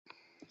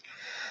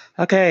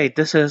Okay,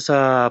 this is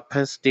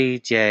Prince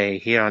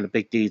DJ here on the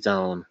Big D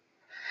Zone,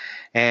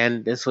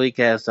 and this week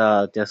has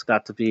just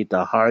got to be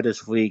the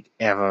hardest week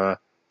ever.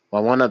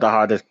 Well, one of the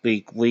hardest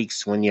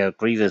weeks when you're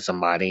grieving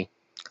somebody.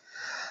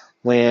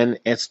 When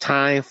it's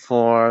time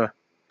for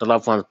the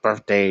loved one's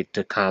birthday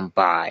to come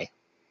by,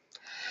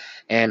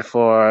 and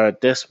for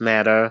this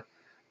matter,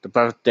 the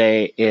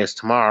birthday is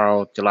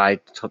tomorrow, July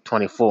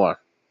 24th.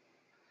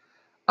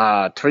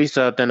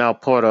 Teresa Donnell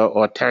Porter,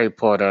 or Terry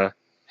Porter,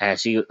 as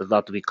she would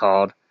love to be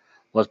called,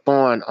 was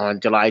born on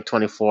July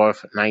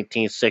 24th,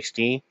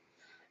 1960,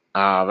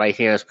 right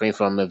here in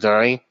Springfield,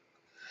 Missouri.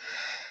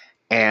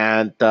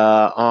 And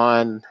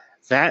on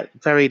that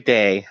very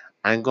day,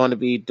 I'm going to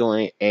be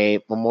doing a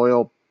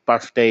memorial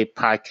birthday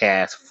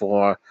podcast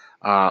for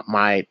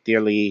my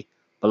dearly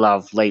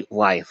beloved late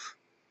wife.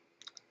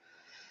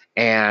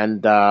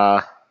 And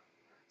so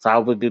I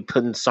will be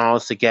putting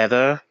songs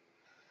together.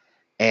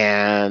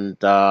 And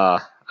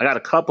I got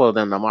a couple of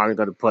them I'm already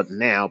going to put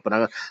now, but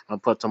I'll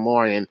put some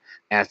more in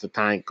as the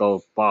time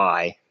goes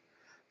by.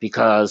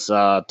 Because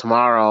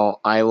tomorrow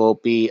I will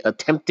be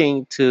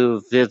attempting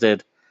to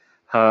visit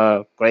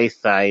her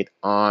gravesite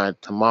on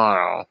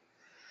tomorrow.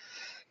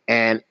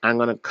 And I'm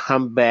going to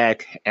come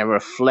back and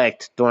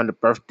reflect during the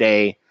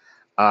birthday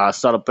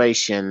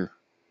celebration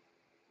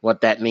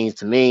what that means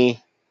to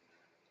me,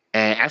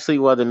 and actually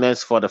what it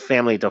means for the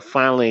family to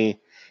finally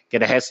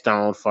get a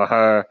headstone for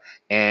her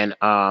and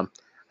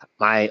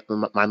my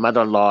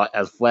mother-in-law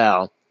as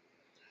well.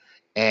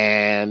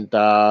 And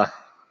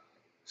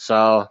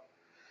so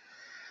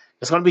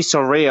it's going to be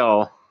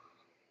surreal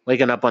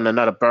waking up on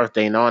another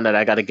birthday knowing that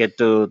I got to get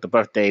through the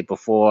birthday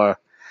before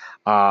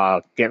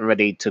getting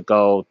ready to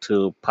go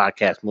to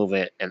Podcast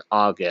Movement in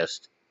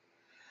August.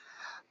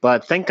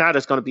 But thank God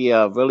it's going to be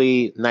a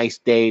really nice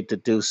day to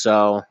do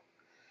so.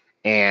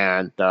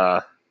 And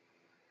so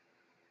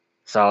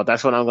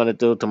that's what I'm going to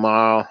do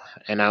tomorrow.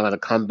 And I'm going to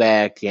come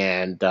back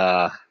and,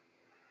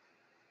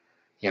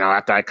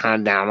 after I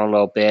calm down a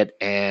little bit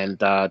and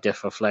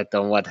just reflect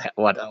on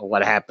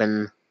what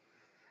happened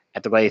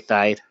at the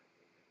gravesite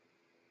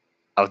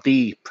of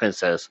the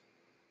princess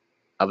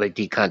of a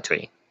D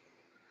country.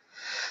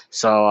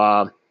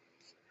 So,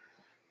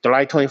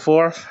 July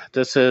 24th,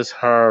 this is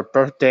her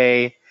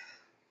birthday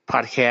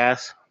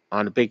podcast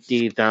on the Big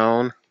D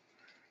Zone.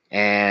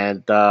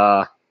 And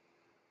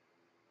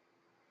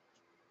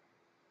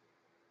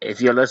if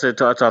you're listening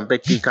to us on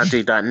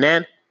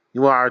BigDCountry.net,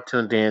 you are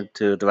tuned in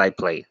to the right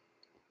place.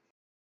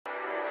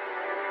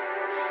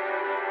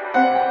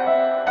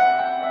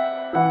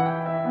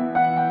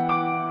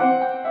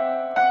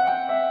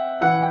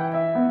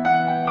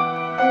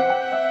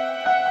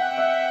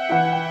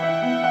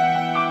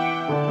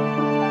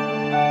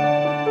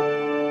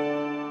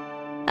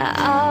 I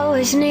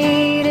always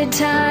needed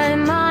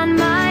time on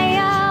my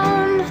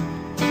own.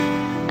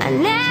 I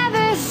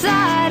never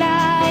thought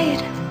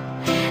I'd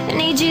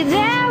need you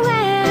there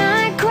when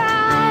I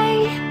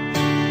cry.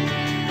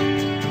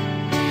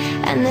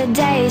 And the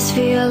days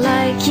feel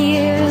like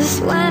years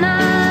when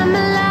I'm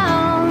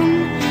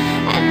alone.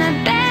 And the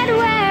bed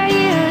where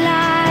you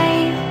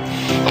lie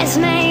is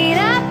made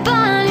up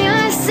on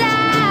your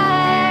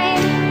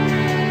side.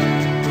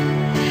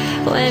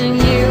 When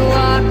you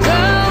walk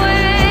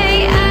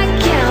away, I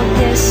count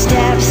the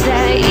steps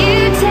that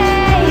you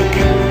take.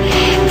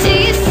 Do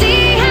you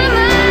see how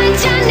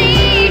much I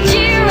need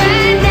you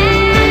right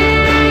now?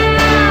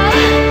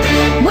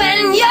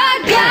 When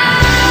you're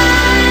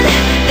gone,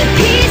 the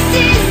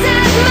pieces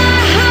of my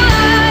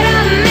heart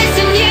are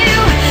missing you.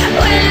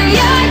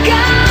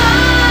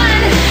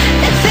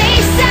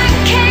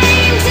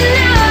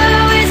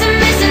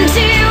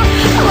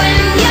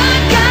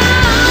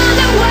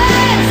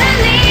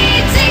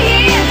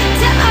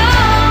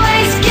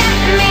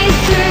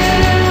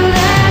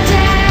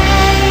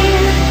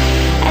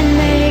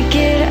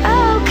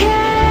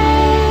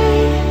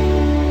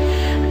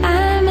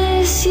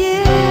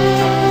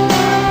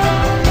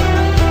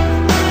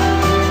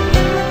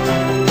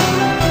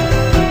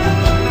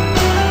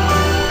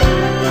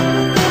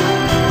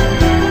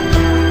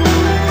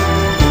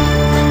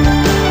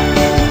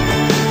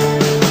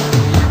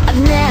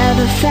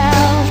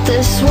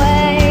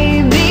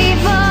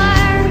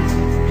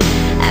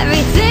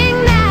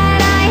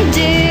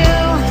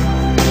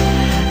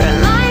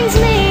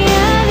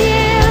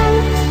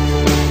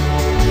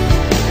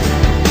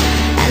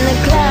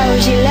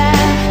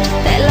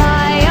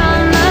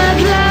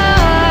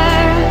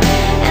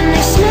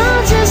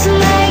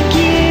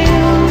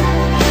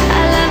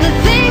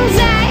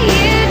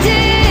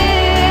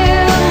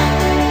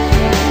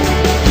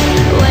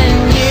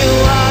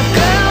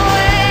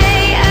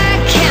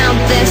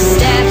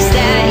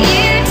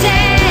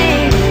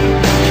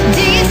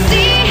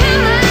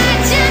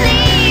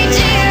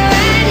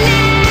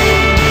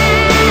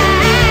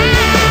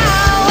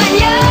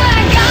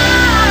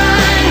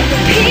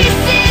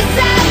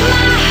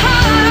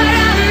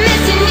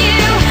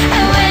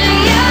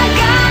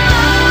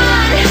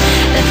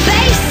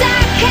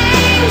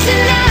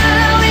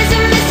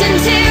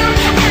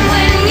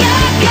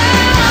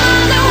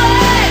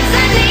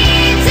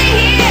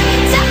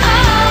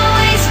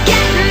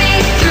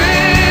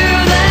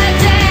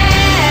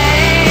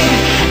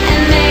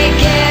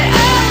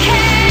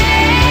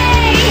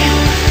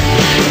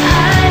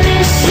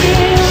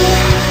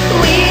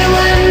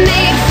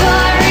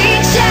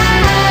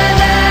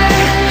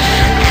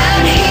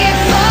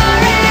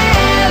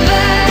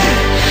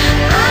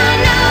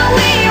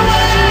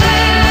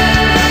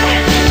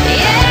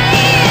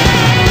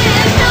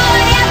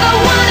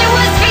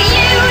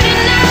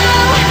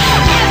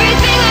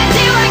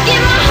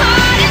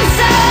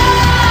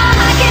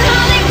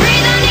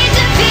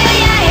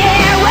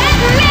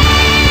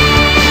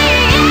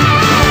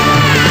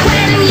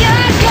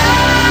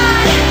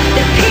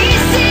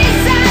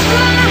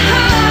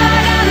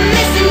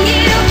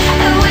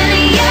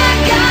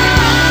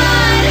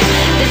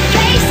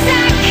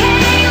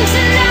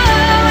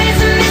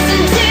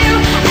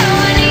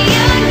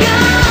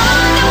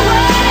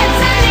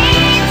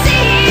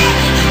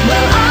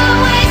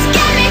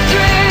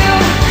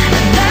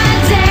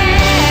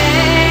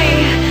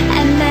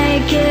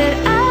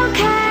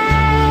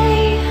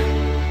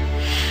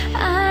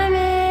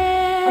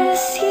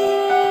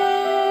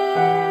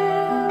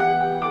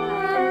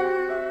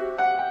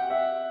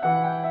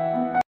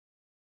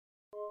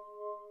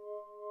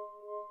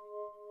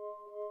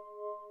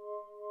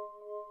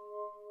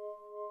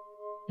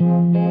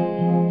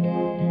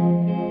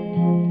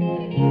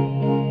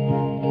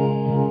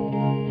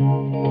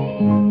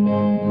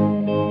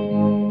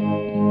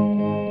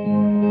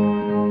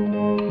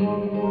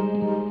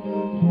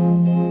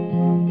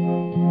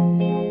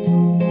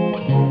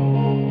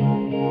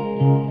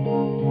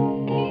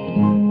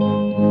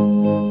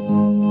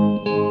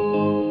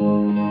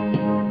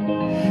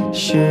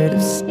 Should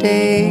have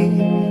stayed,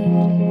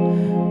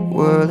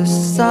 were the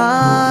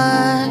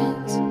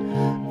signs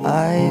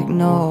I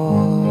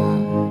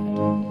ignored.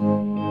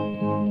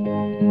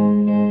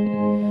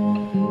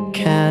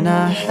 Can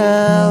I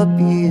help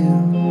you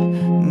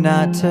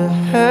not to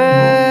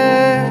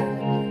hurt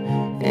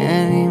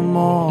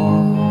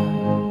anymore?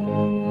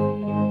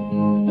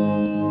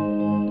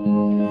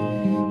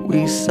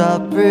 We saw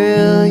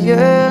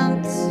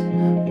brilliance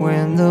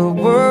when the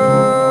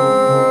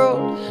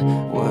world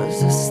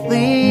was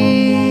asleep.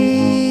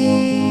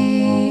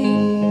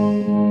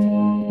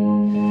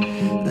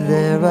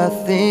 There are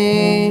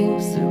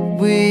things that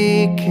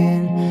we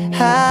can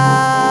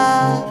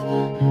have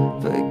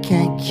but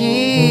can't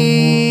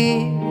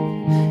keep.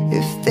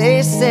 If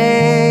they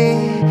say,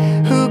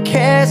 who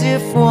cares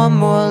if one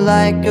more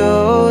light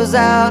goes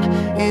out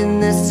in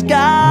the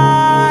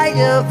sky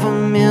of a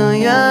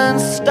million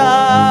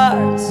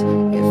stars?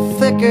 It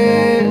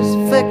flickers,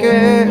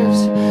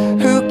 flickers.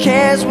 Who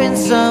cares when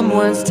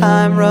someone's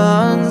time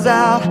runs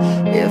out?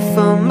 If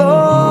a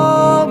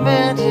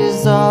moment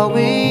is all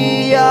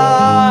we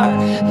are,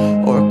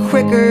 or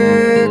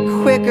quicker,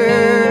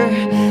 quicker.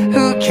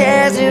 Who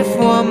cares if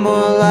one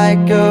more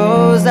light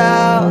goes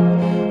out?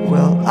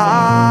 Well, I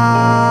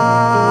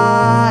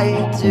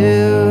do.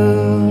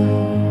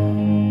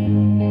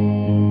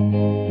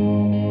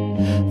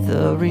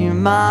 The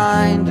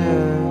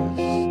reminders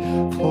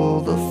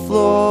pull the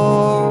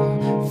floor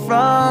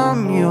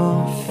from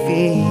your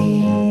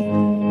feet.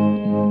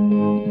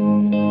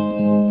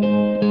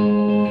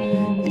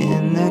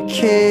 In the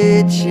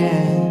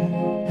kitchen,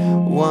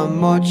 one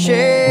more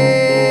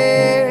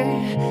chair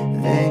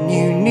than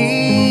you need.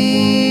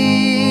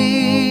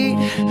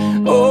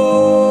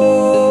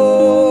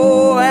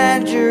 Oh,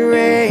 and you're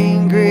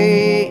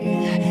angry,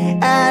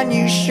 and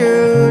you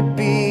should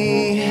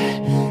be.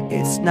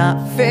 It's not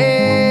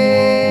fair.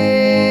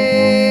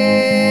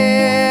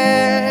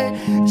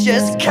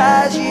 Just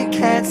 'cause you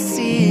can't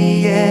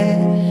see it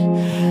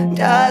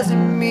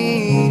doesn't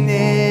mean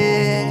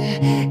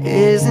it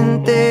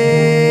isn't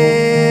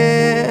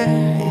there.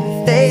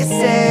 If they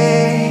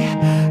say,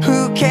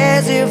 who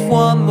cares if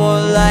one more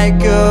light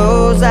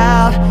goes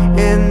out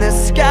in the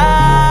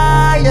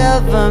sky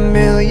of a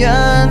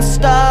million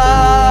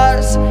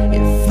stars?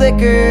 It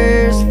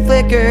flickers,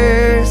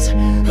 flickers.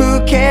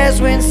 Who cares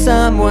when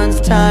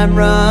someone's time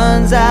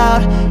runs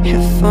out?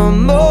 If a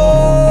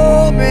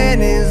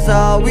moment is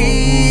all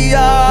we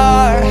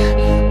are,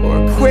 or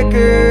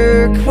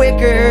quicker,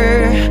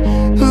 quicker.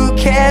 Who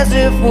cares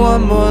if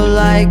one more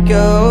light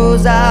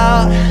goes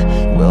out?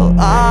 Well,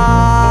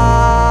 I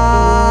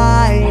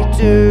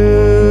do.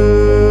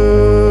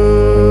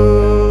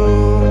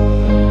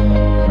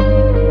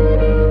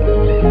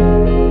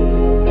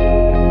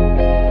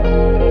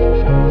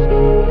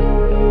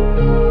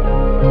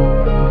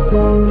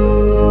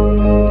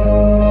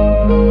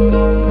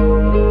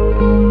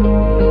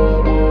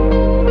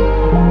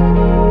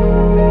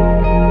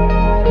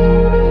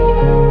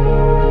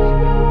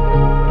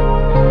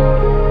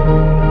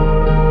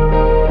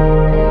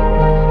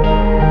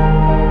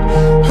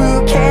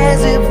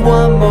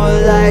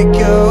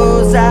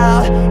 Goes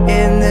out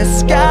in the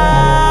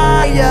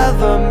sky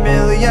of a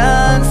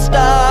million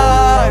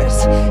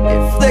stars.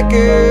 It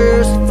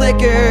flickers,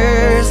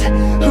 flickers.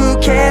 Who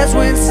cares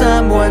when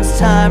someone's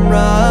time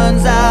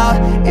runs out?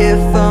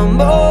 If a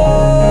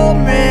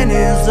moment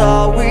is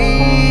all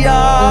we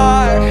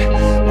are,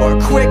 or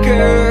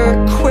quicker,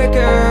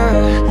 quicker.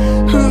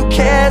 Who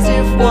cares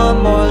if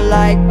one more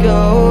light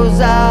goes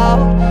out?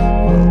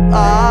 Well,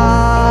 I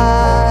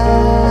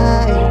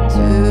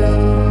do.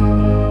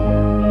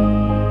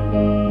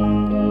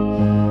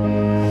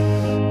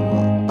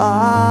 I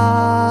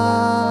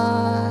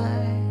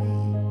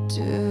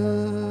do.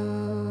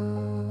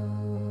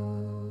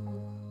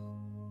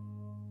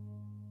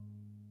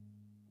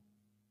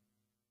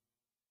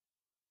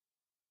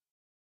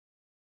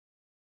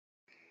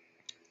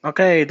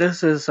 Okay,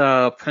 this is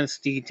Prince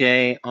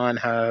DJ on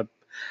her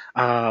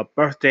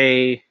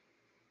birthday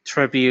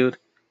tribute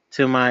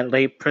to my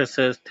late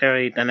princess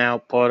Terry Donnell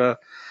Porter,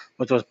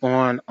 which was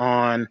born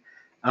on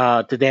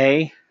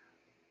today,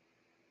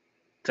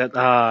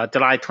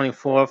 July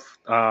 24th,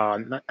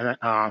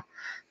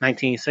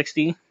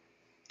 1960.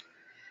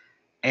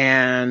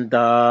 And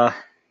I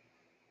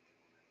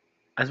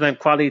spent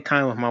quality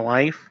time with my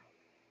wife,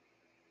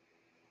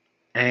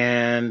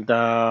 and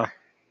I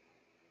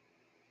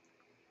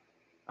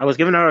was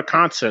giving her a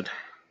concert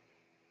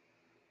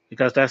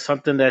because that's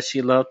something that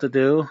she loved to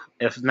do.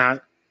 If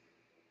not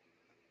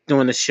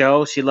doing the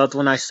show, she loved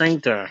when I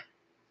sang to her.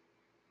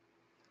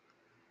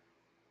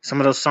 Some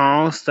of those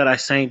songs that I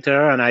sang to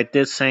her, and I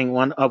did sing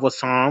one other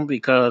song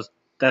because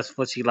that's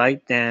what she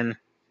liked, and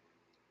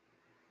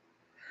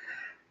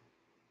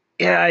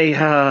yeah,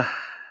 I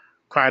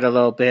cried a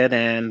little bit,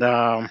 and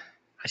I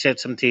shed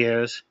some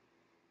tears,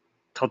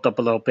 choked up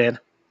a little bit,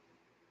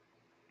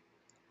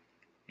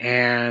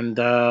 and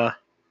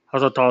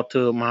also talked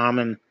to mom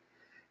and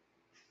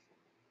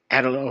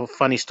had a little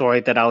funny story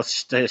that I'll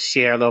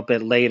share a little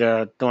bit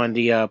later during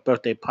the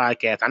birthday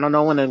podcast. I don't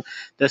know when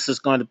this is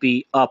going to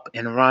be up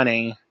and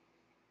running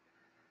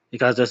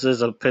because this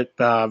is a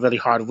really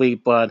hard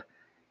week, but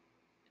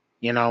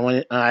when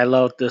I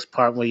love this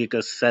part where you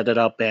can set it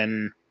up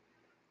and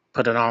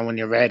put it on when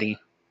you're ready.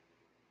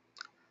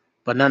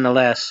 But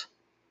nonetheless,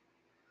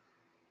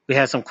 we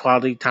had some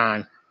quality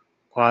time.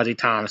 Quality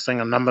time. I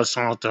sang a number of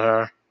songs to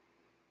her.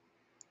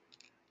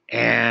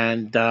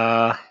 And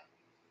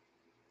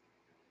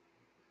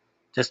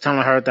just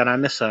telling her that I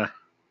miss her.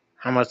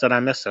 How much that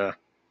I miss her.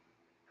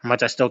 How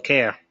much I still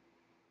care.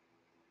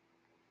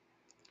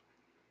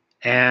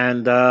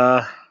 And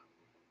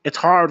it's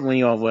hard when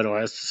you're a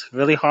widower. It's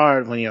really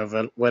hard when you're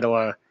a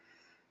widower.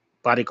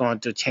 Body going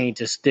through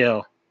changes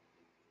still.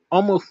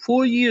 Almost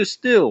 4 years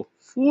still.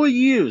 4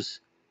 years.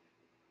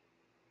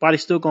 Body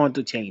still going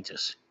through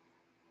changes.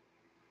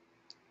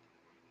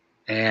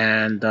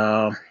 And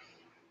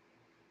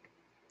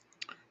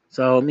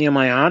so me and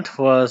my aunt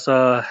was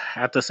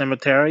at the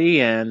cemetery,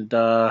 and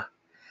then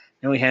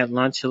we had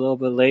lunch a little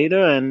bit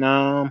later, and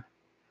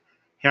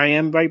here I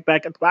am right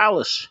back at the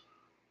palace.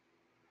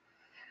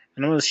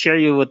 And I'm going to share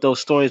you with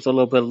those stories a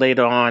little bit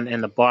later on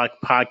in the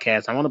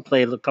podcast. I want to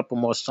play a couple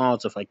more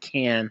songs if I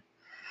can.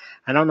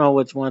 I don't know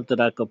which ones that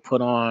I could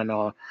put on,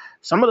 or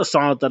some of the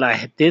songs that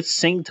I did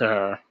sing to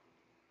her.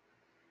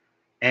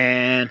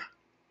 And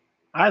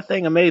I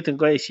sing Amazing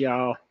Grace,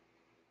 y'all.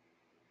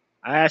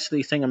 I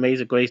actually sing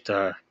Amazing Grace to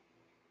her.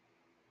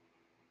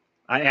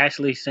 I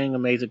actually sing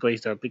Amazing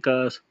Grace to her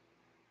because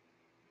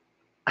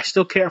I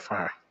still care for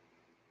her.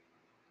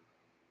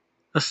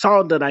 A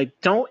song that I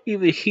don't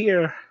even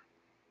hear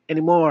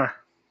anymore,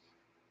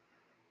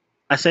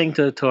 I sing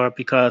to her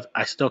because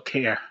I still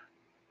care.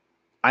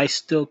 I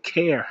still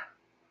care.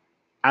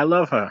 I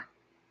love her.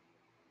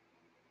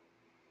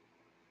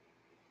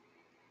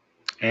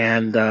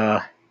 And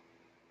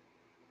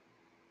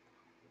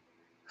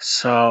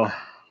so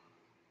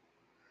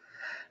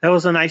that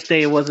was a nice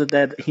day. It wasn't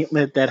that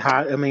humid, that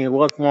hot. I mean, it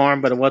was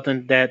warm, but it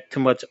wasn't that too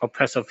much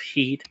oppressive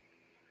heat.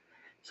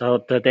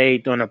 So the day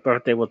during her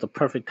birthday was the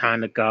perfect time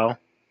to go.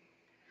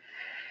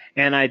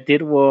 And I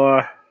did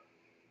wear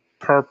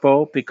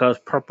purple because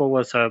purple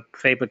was her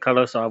favorite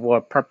color, so I wore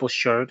a purple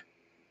shirt.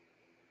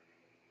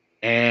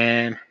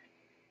 And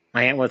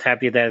my aunt was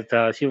happy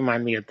that she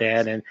reminded me of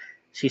that, and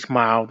she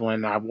smiled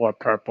when I wore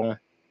purple.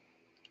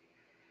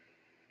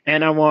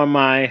 And I wore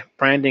my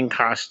branding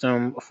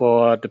costume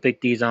for the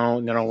Big D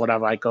Zone,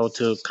 whenever I go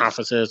to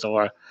conferences,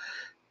 or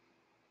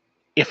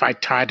if I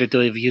try to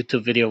do a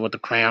YouTube video with the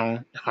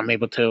crown, if I'm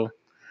able to.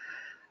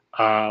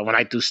 When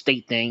I do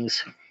state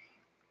things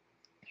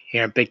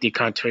here in Big D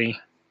country.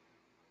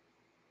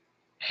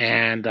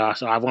 And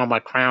so I wore my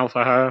crown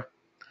for her,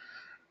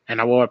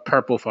 and I wore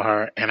purple for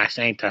her, and I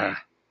sang to her.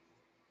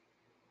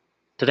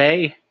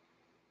 Today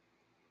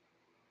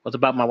was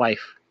about my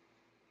wife.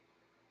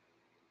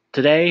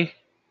 Today,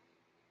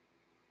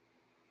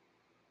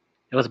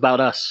 it was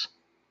about us.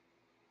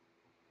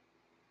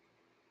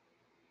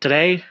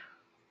 Today,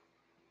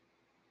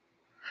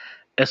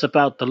 it's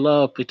about the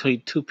love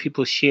between two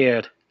people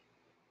shared.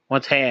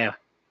 Once had,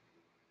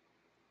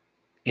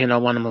 one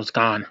of them was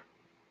gone.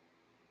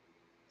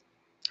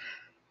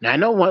 Now, I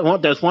know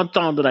there's one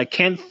song that I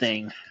can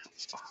sing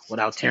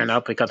without tearing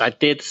up because I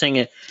did sing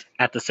it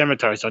at the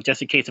cemetery. So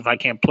just in case if I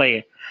can't play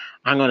it,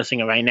 I'm going to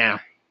sing it right now.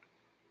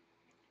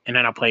 And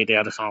then I'll play the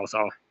other song.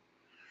 So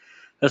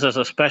this is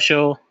a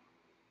special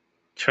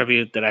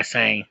tribute that I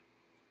sang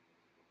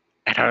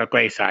at her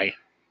gravesite.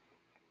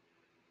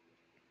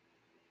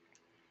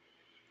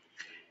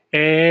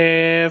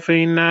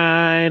 Every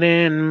night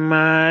in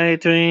my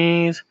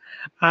dreams,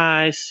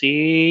 I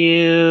see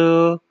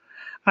you,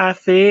 I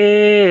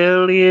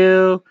feel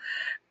you.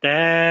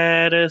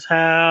 That is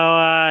how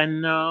I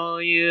know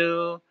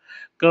you.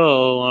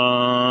 Go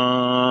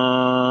on.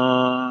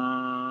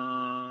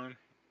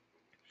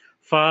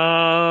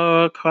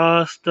 Far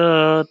across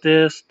the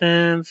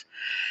distance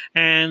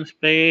and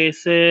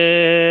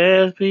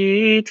spaces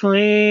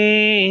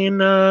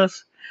between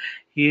us,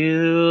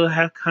 you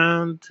have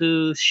come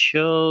to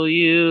show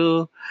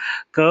you.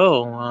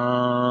 Go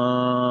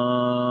on.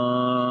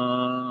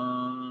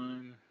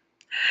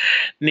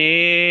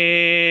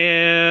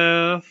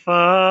 Near,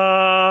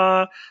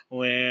 far,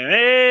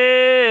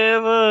 wherever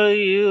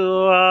you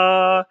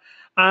are,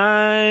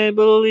 I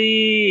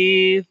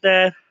believe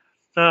that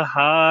the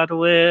heart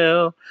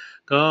will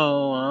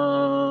go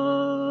on.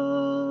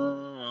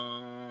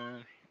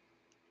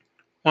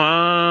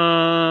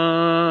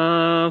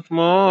 Once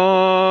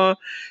more,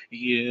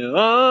 you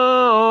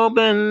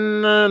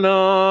open the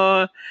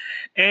door,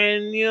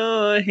 and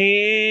you're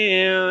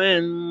here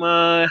in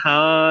my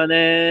heart,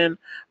 and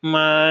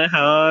my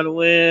heart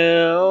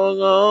will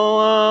go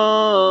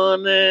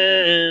on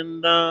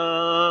and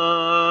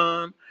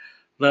on.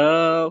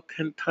 Love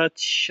can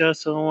touch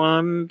us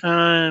one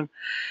time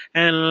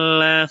and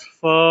last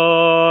for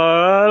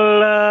a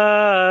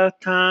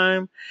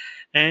lifetime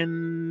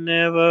and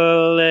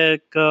never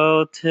let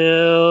go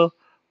till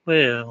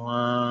we're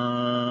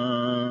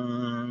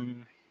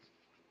one.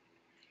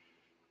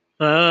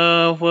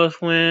 Love was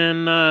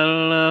when I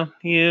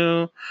loved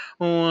you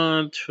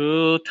one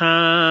true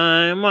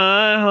time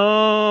I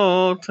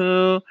hold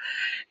to,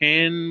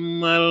 and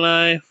my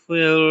life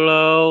will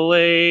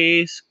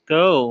always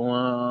go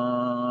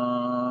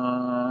on.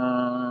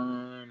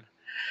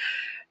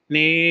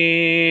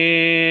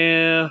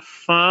 Near,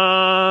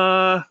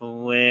 far,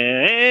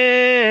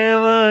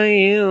 wherever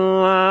you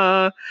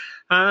are,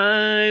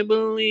 I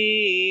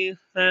believe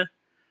that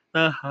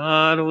the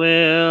heart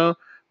will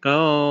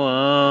go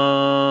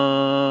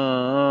on.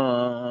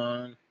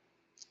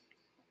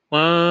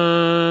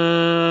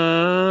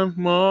 Once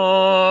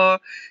more,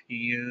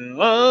 you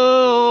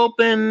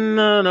open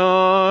the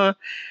door,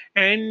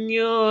 and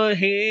you're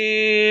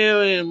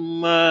here in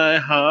my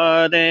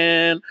heart,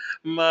 and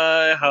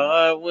my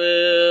heart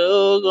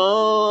will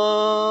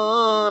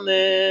go on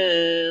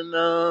and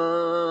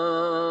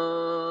on.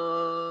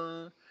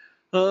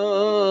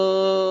 Oh,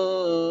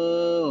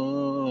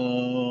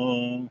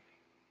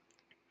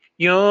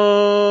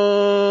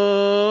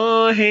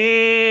 you're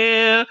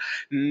here,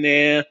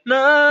 there's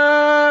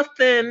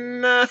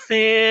nothing I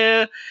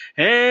fear,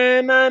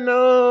 and I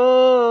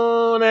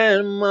know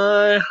that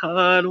my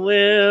heart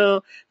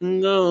will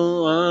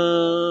go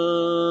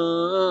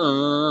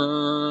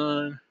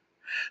on.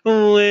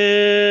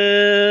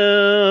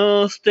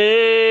 We'll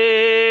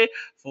stay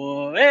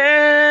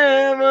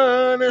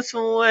forever this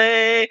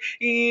way.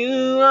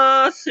 You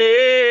are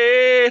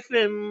safe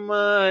in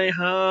my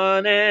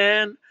heart,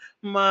 and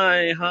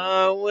my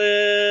heart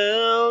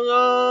will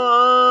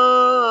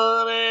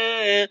go on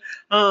and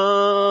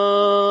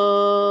on.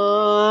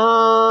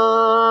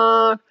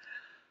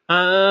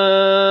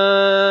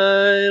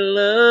 I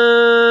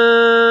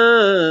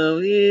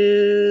love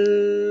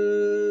you.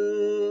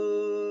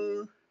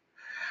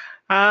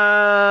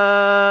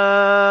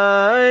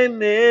 I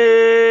miss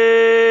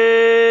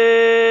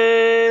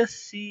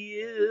you.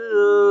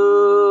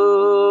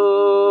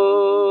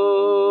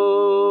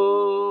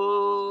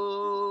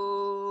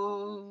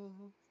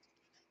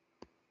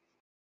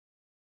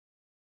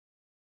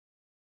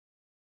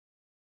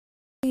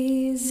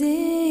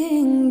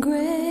 Amazing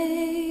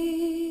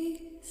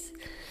grace,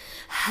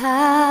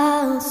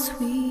 how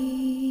sweet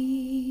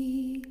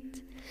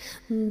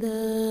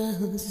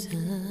the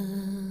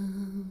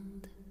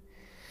sound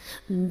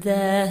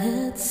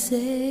that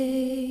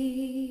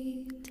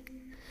saved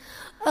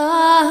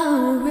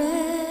a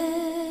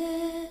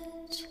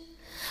wretch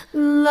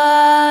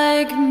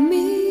like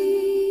me.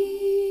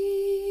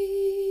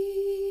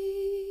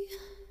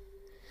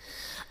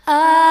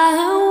 I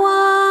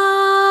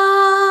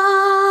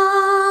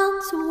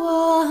once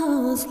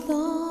was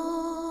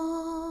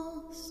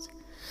lost,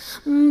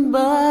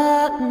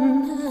 but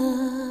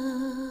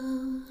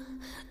now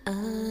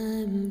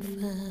I'm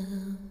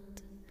found.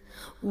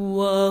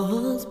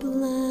 Was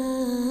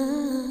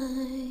blind,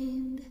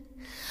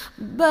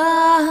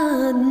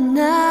 but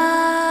now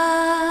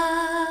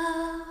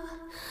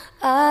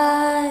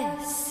I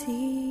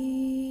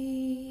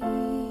see.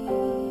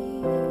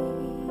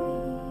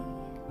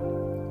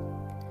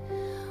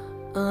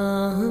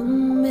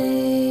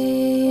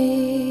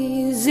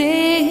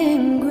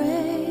 Amazing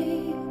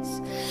grace,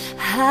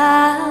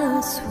 how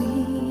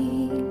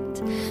sweet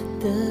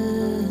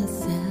the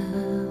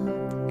sound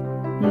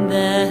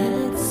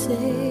that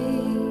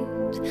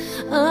saved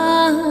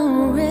a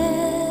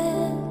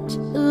wretch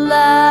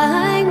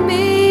like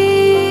me.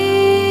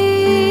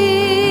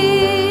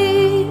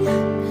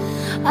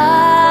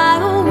 I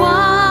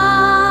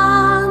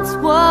once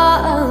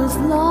was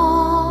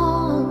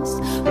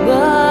lost,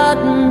 but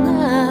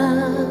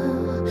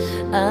now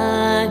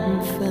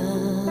I'm found.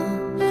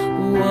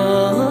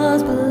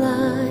 Was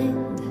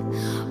blind,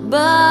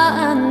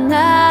 but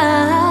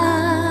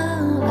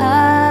now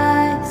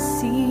I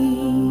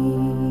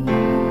see.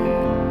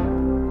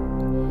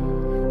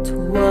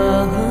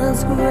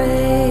 'Twas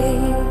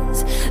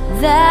grace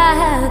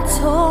that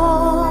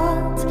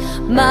taught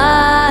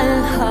my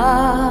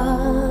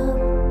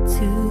heart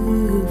to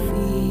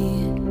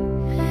fear,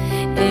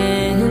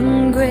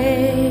 in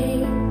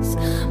grace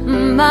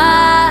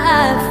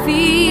my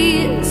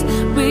fears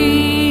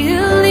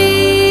relieved.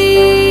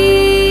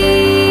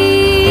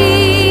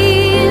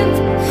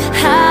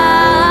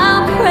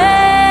 How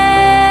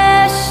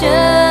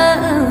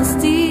precious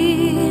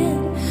did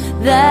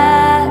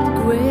that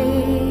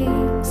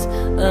grace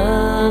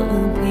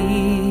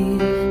appear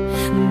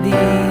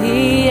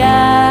the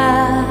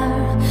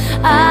hour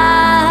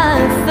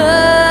I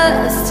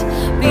first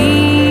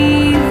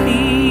believed.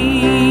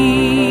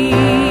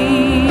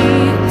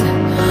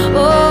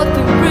 Oh,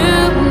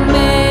 through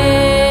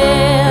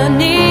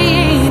many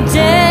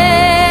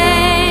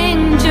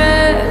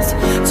dangers,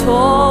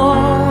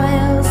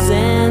 toils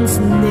and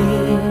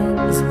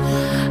snares,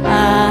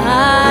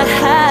 I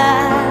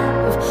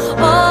have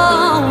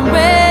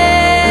already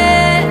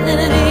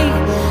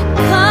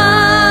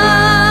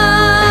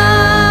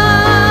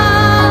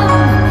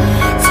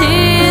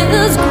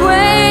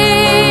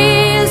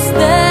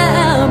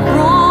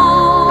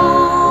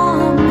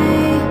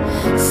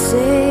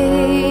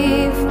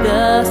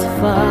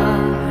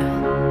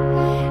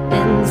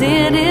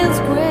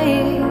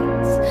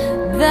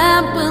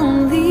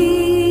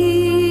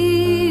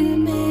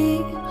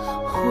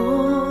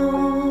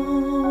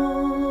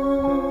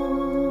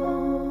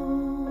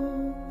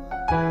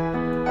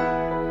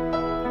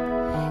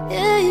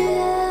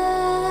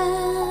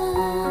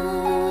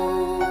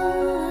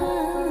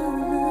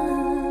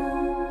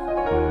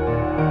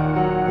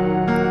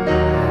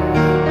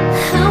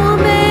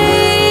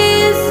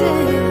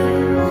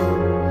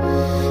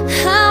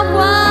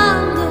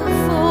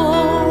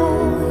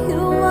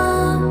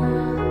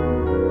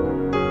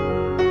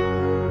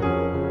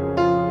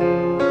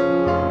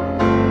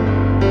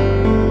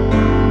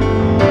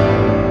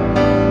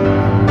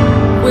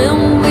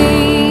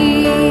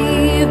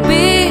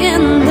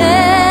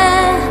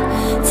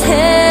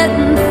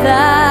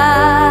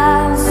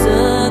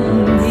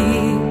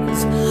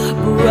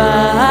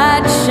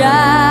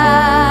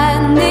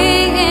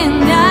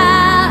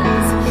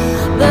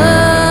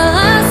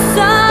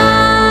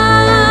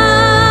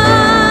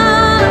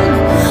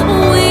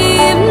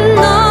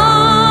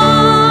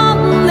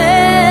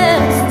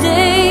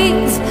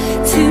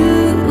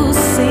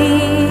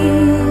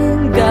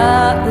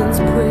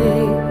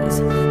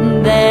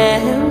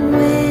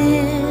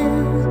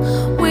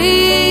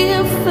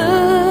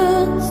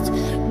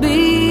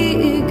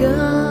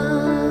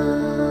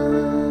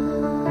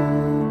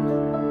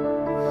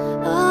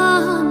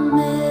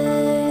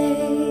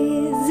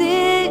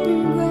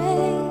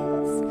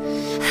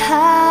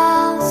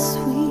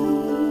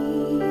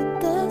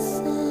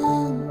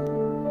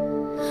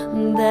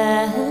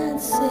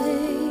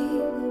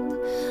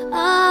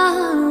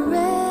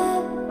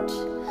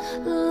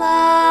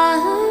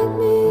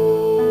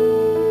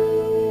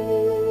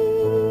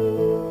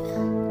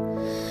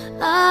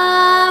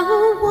I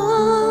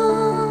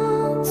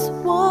once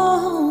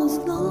was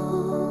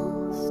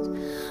lost,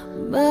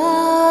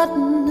 but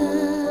now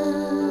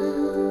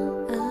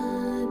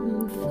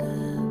I'm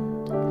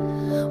found.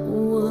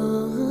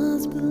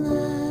 Was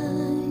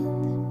blind,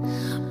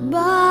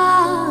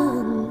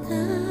 but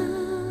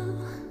now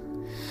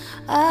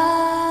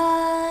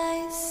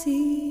I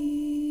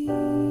see.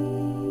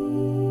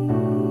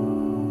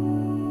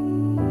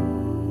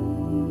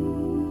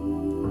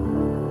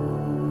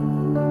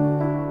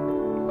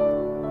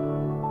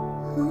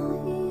 Oh,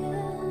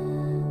 yeah.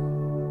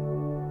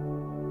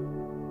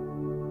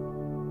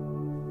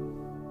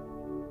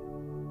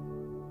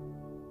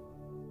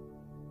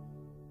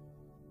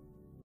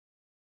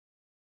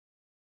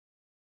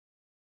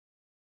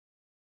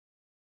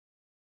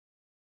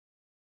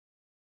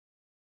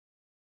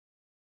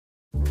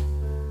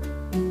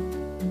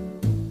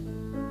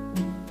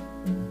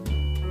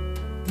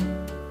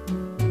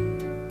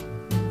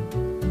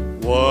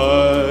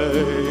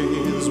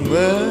 Wise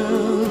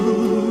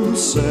men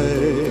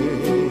say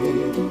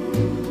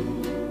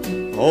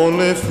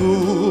only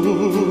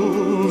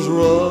fools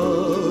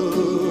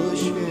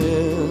rush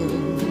in,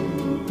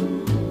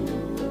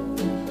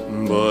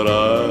 but I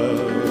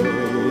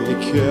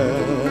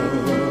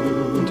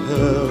can't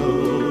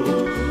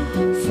help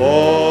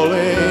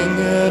falling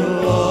in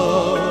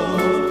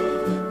love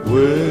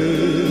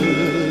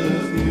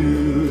with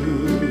you.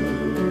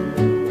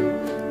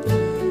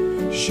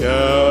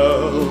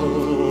 Shall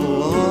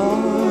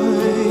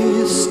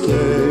I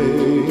stay?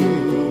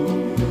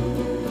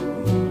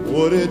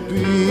 Would it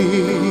be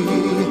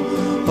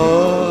a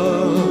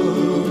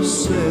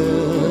sin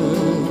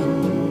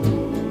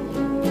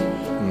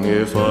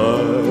if I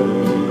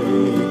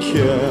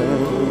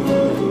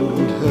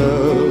can't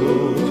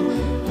help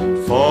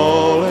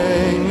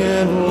falling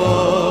in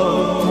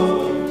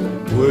love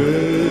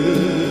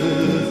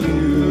with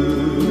you?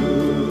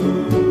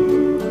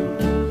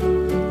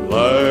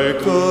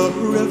 Like a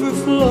river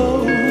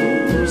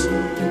flows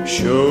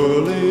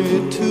surely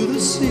to the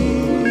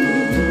sea,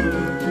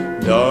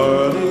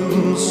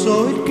 darling, so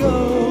it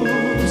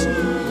goes.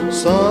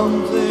 Some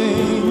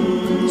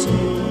things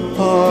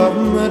are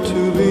meant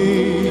to be.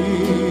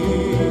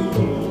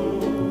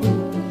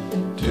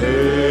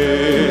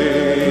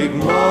 Take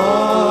my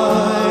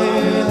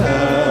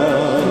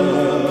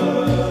hand,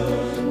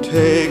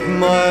 take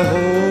my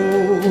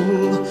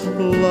whole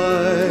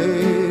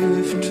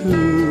life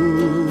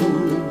too,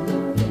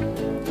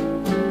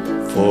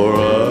 for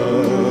I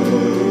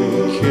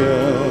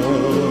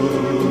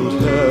can't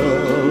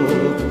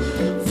help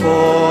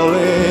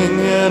falling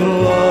in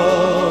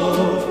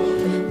love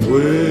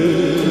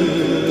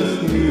with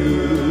you.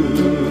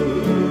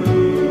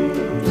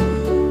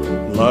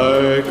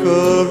 Like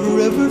a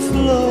river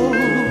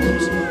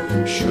flows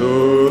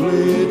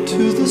surely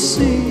to the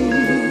sea,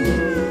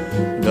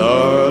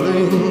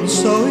 darling,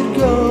 so it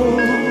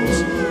goes.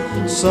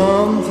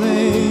 Some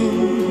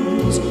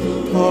things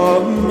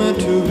are meant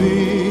to be.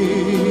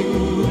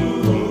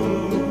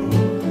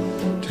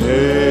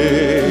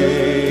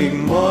 Take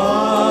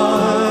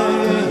my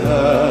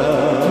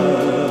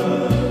hand,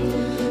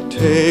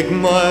 take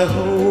my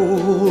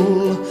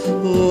whole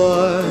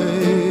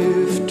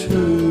life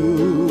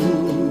too,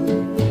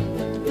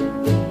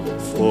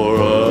 for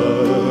I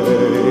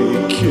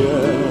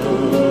can't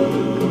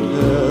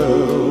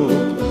help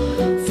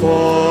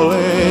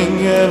falling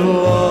in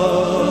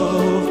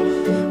love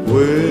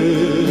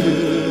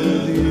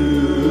with you.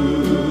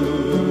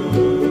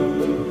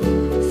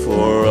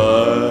 For I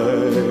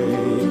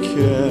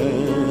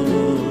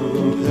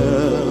can't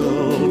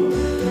help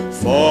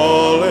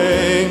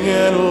falling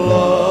in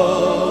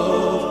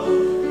love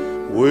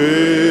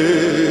with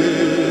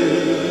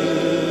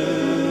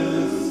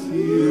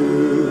you.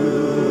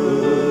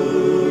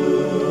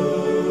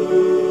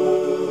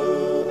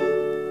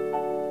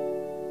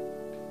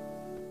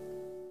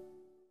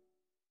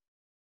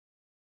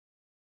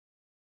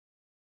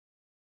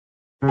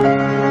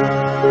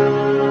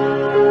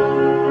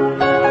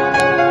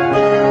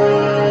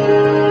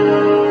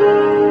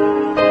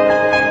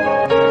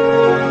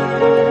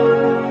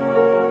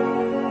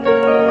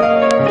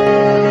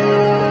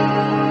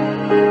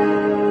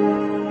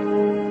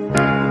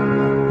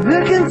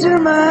 Look into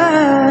my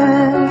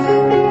eyes,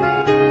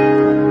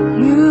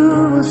 you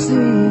will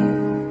see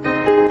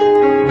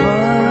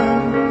what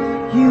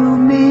you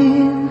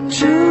mean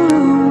to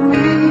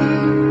me.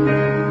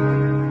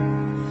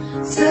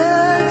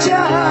 Search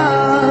your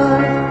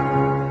heart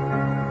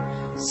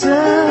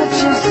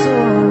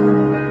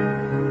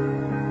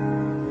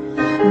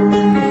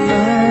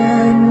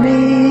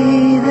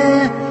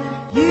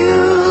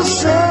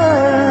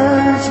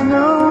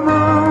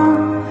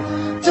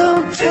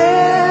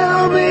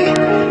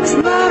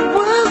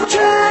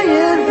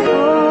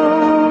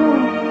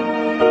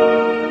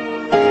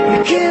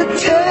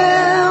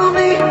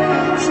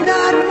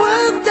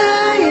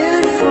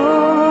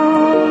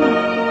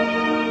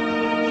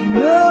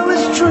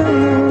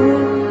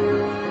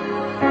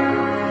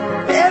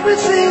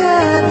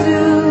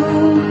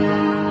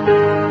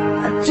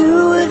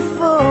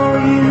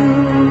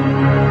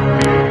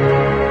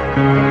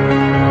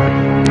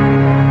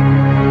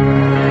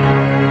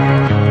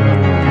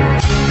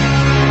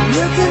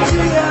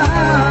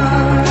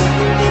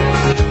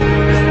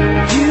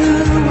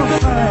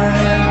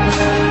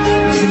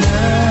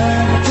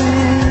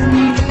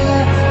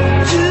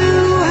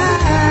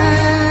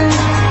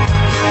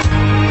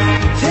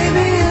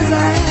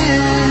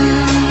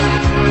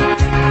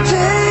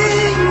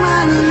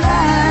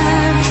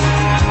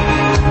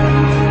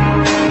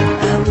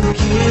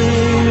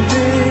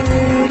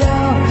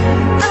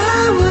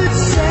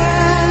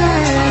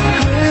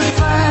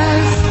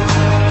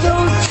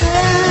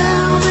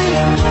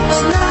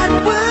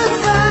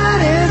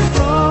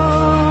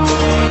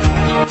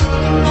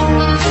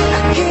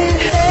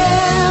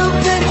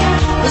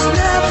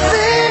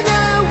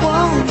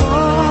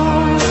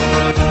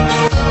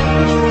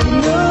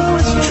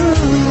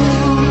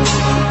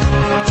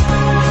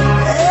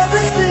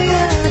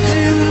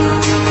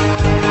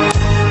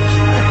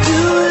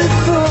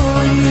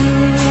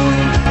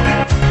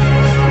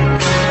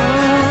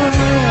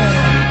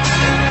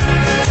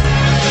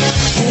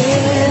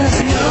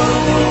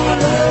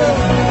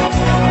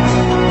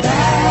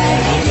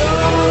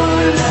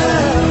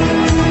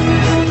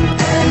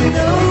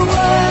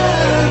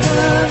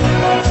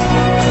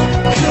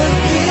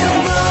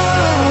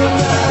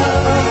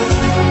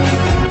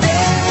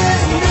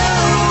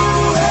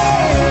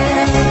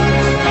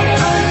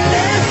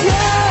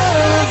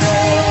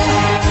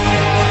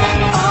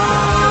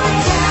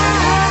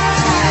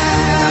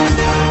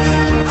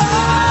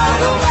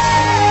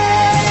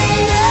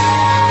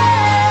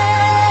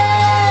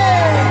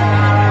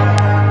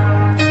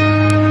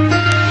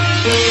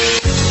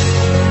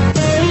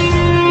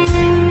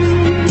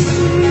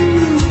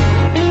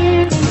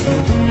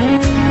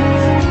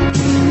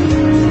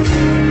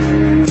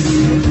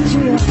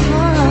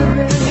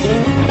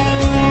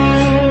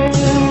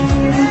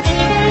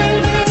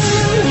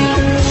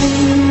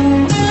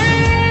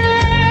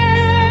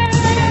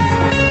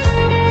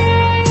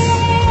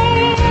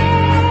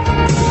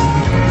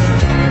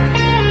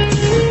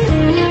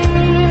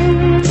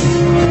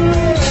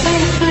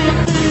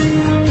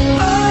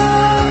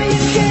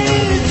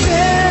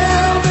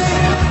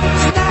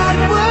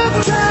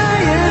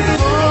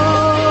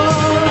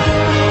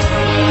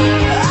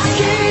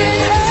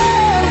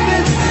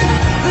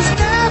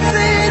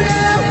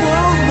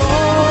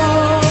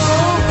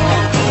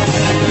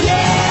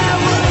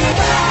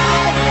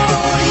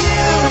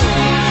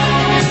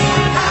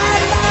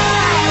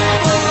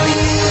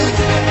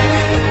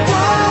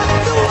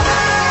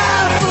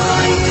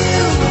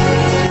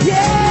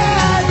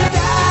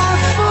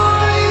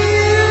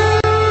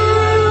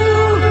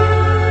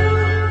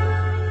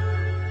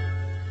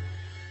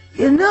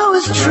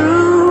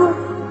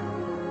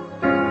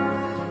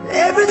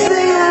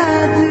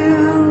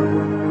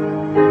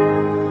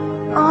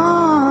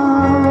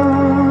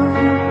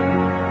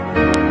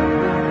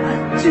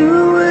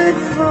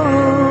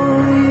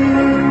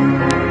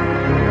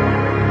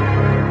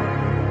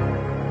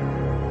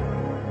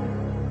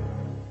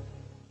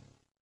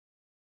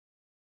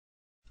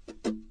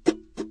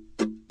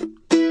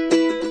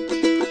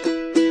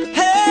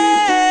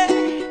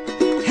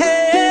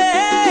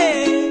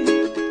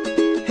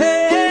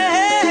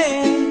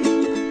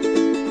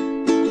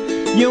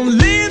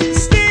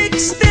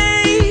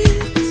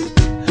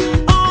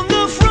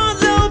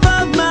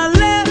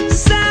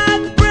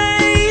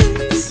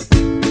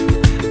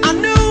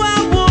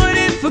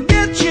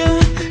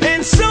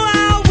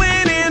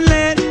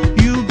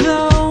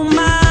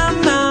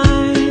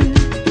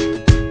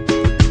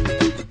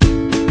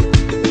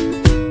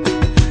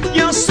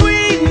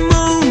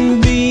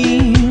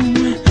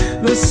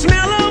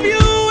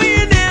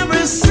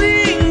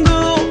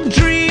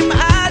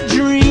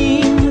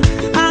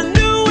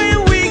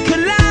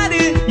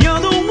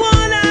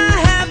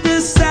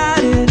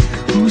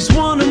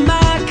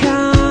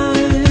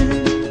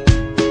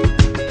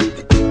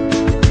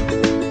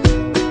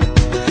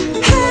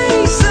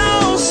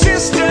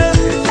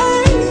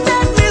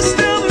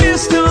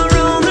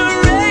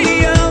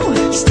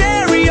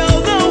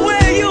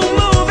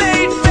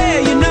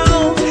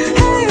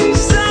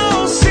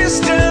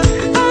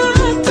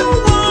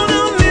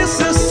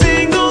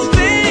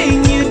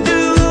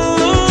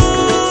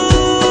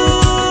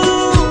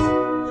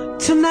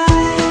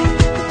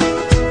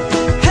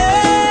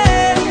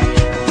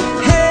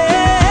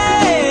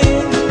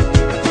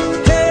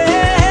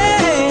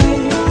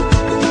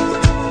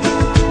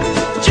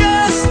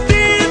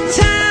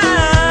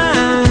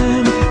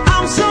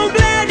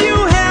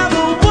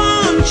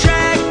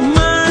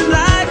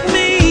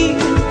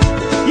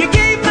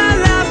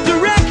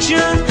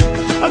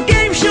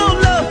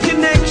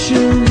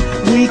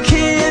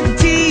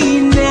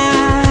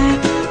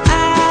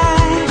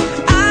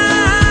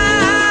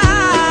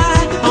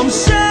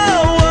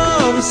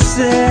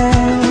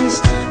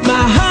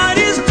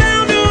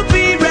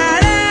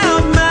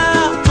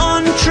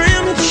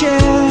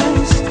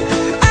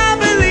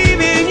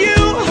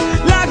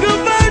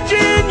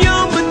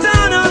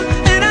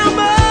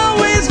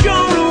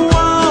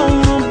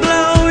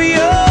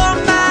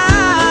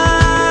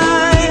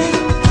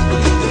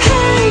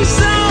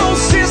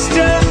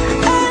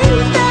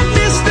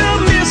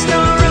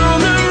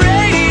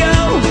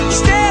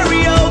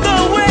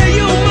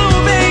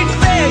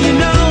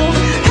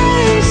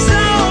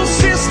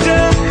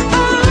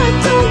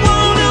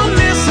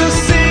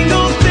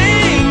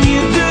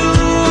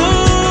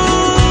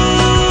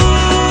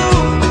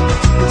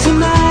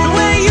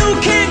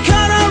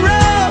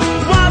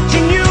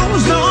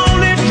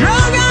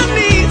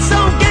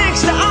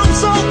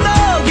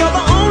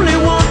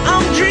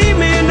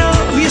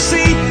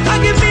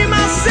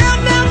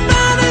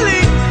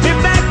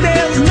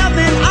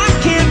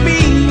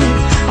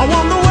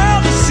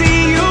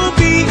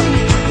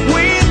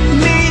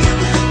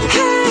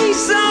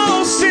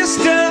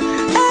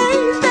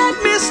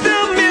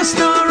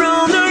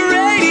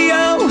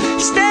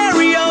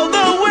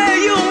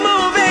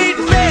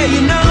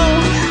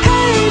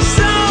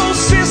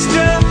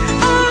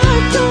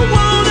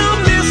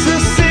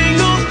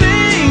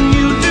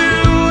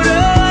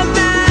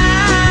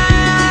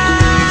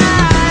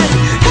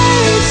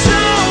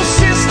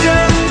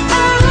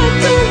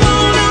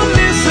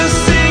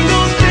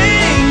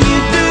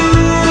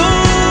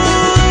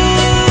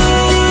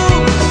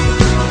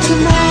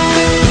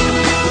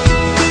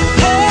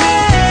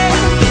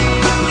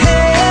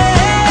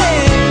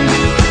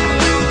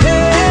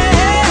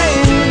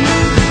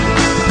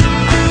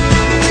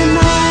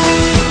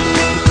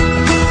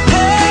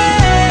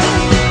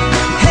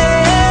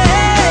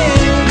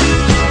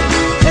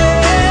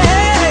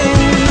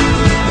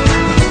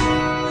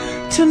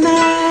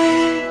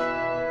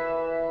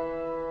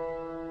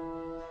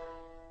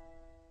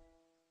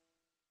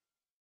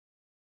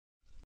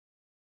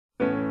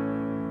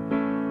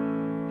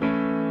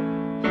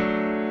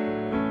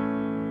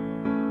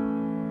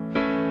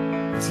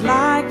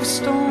a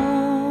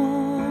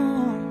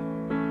storm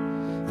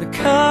that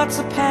cuts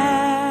a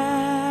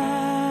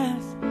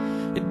path,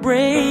 it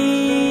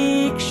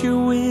breaks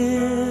your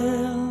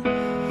will.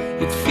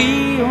 It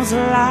feels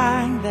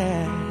like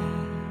that.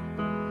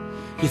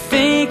 You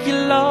think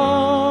you're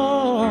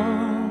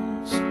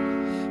lost,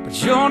 but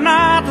you're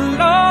not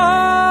lost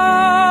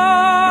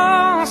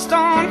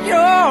on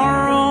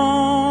your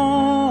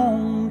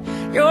own.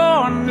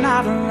 You're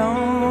not alone.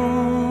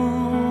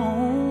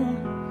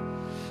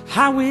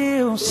 I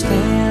will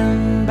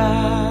stand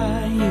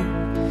by you.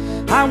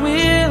 I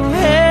will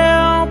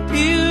help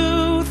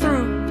you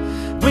through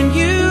when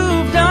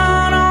you've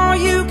done all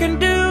you can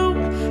do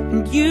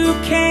and you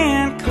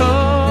can't cope.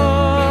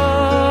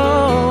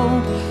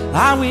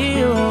 I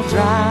will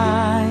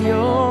dry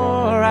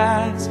your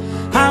eyes.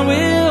 I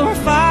will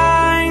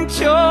fight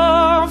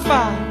your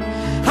fight.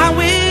 I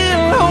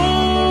will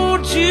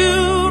hold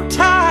you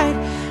tight,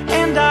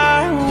 and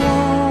I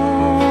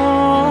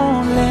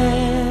won't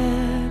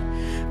let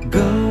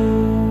go.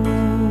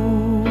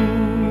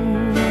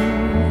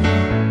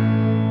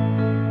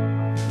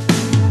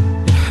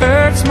 It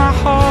hurts my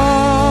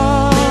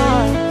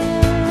heart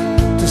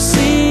to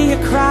see you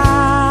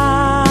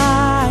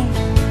cry.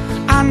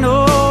 I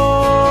know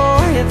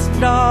it's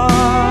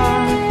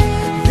dark,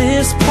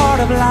 this part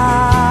of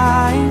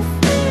life.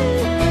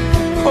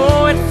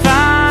 Oh, it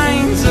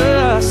finds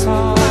us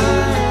all.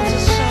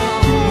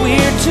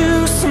 We're too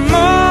small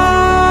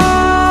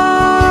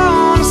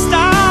to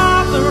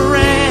stop the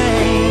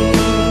rain.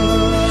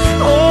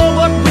 Oh,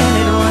 but when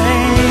it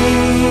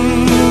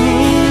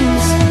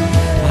rains,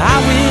 I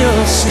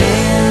will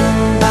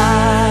stand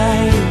by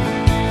you.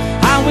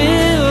 I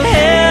will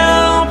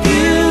help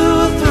you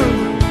through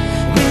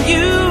when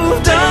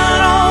you've done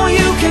all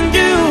you can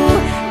do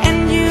and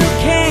you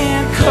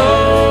can't cope.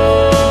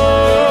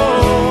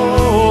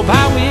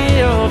 I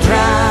will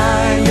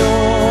dry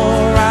your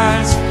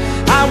eyes.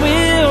 I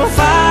will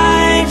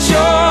fight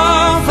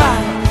your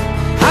fight.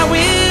 I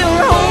will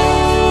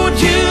hold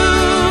you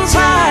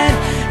tight,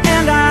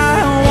 and I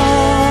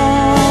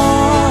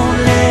won't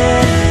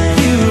let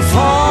you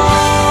fall.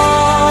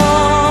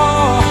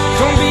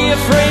 Don't be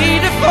afraid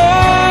to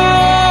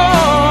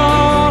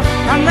fall.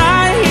 I'm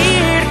right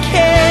here to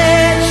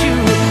catch you.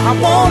 I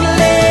won't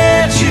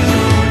let you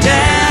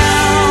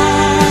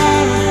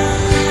down.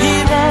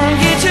 It won't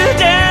get you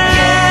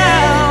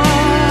down.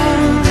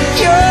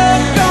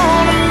 You're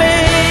gonna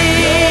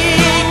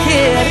make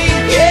it.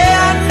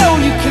 Yeah, I know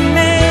you can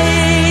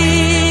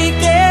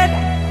make it.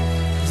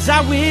 'Cause I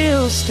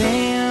will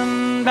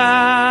stand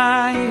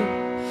by you.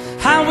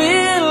 I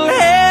will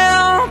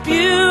help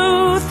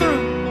you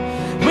through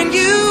when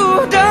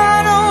you've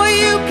done all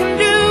you can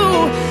do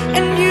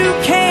and you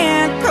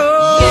can't go.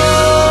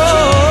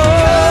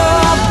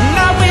 And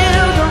I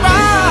will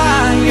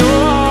dry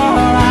your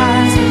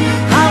eyes.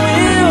 I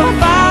will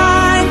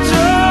fight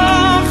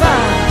your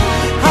fight.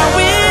 I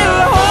will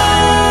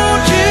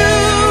hold you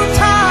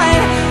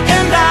tight,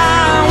 and I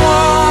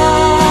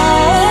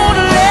won't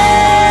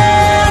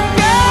let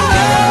go.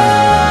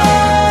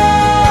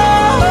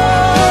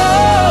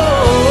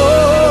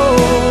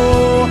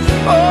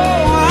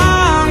 Oh,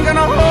 I'm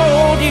gonna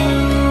hold you,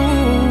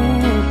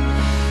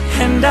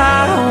 and I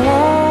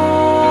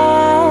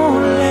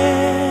won't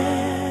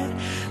let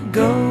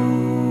go.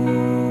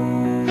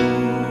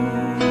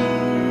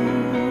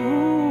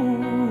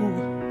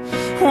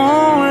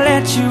 Won't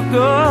let you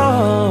go.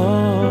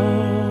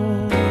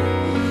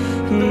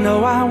 No,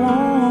 I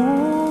won't.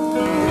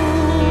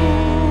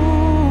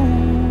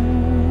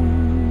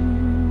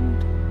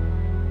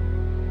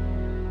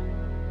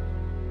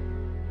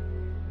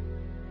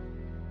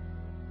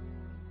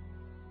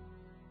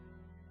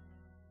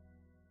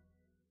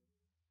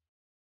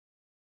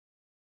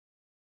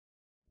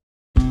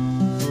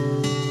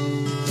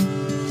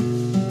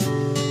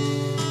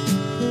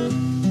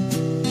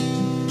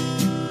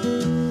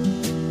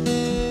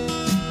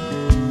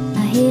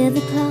 I hear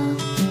the clock,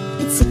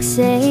 it's 6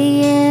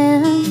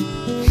 a.m.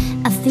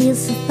 I feel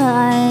so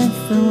far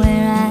from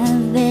where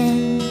I've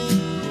been.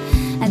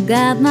 I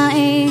got my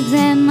eggs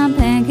and my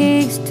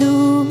pancakes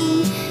too.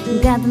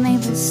 Got the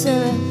maple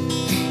syrup,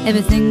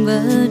 everything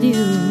but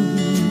you.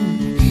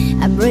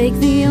 I break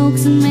the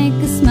yolks and make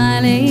a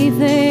smiley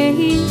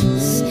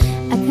face.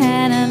 I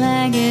kinda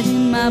like it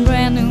in my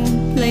brand new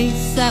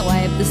place. I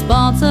wipe the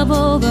spots up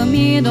over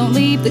me, don't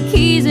leave the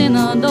keys in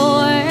the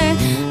door.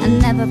 I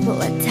never put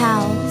wet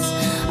towels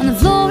on the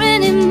floor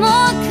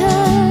anymore,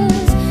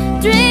 'cause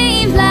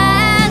dreams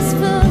last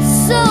for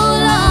so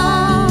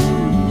long,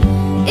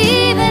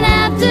 even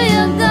after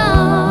you're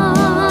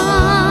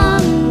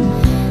gone.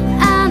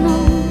 I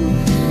know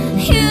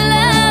you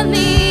love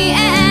me,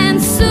 and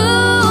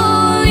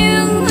soon you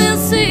will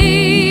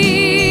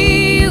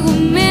see you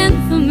were meant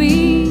for me,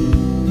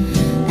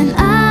 and I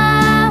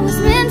was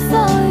meant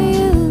for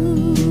you.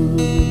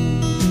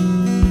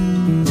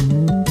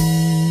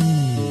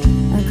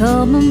 I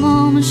called my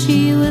mom and she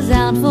was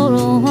out for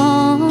a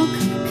walk.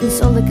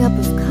 Consoled a cup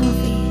of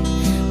coffee,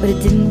 but it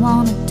didn't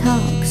want to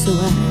talk. So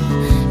I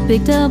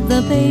picked up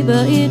the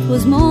paper, it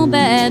was more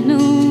bad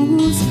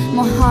news.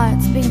 more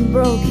hearts being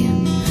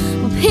broken,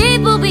 more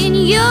people being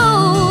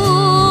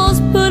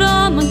used. Put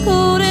on my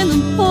coat in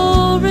the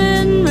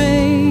pouring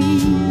rain.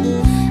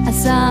 I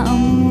saw a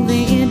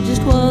movie, it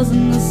just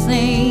wasn't the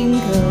same,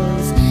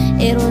 'cause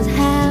it was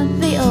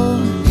happy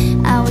or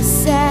I was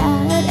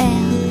sad,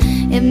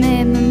 and it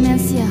made me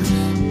miss you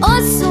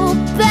oh so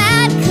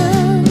bad.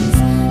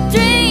 'Cause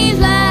dreams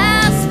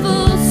last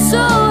for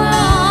so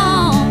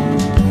long,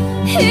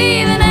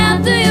 even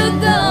after you're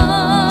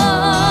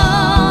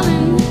gone.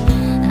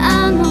 And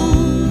I know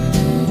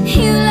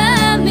you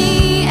love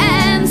me,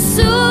 and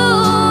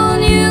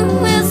soon you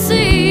will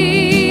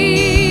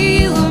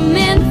see you were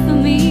meant for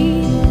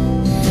me,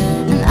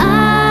 and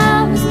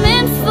I was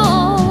meant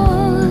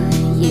for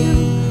you.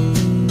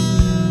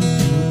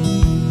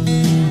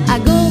 I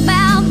go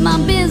about my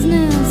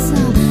business,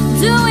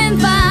 doing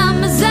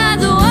fine.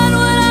 Besides, what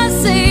would I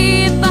say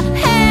if I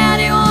had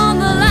you on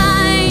the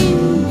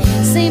line?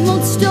 Same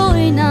old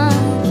story, not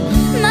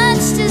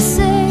much to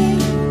say.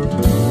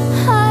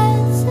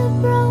 Hearts are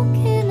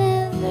broken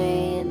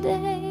every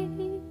day.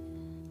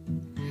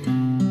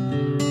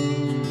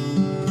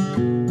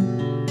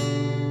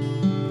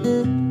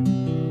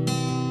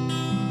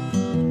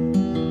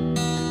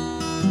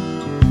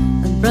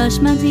 I brush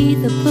my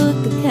teeth, I put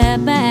the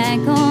cap back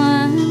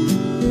on.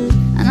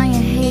 I know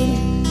you hate it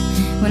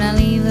when I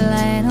leave the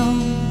light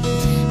on.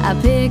 I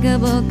pick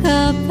up a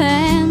cup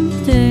and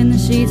turn the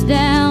sheets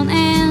down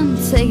and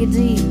take a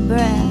deep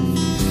breath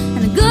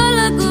and a good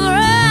look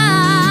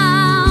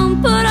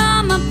around. Put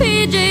on my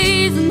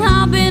PJs and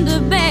hop into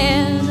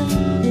bed.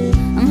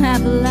 I'm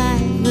half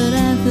alive, but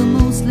I feel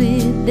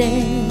mostly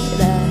dead.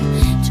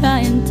 I try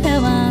and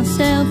tell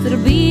myself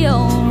it'll be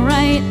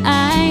alright.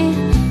 I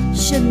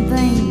shouldn't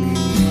think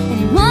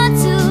anymore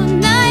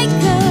tonight,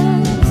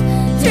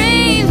 'cause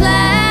dreams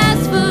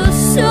last for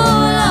so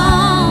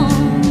long,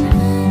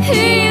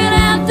 even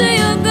after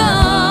you're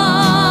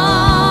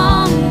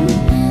gone.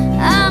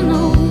 I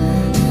know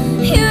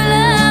you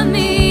love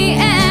me,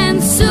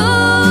 and soon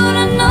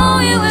I know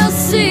you will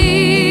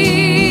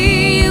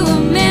see you were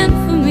meant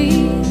for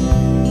me,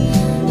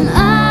 and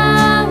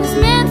I was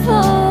meant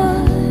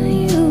for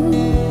you.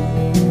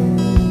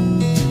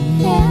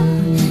 Yeah,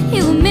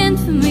 you were meant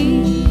for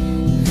me,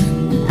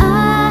 and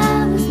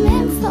I was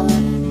meant for you.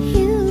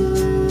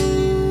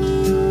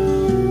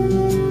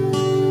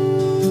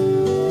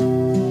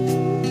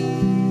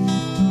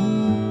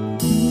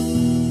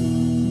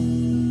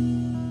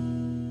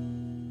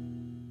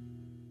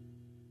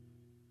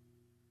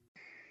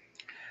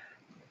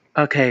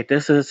 Okay,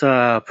 this is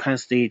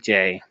Prince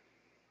DJ.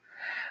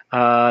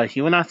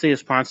 He will not see a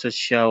sponsored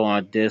show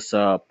on this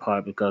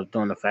part because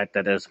due to the fact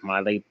that it's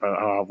my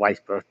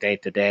wife's birthday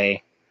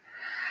today.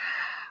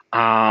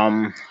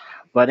 Um,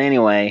 but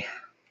anyway,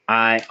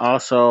 I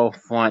also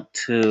want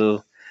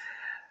to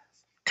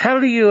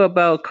tell you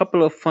about a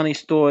couple of funny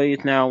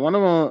stories. Now, one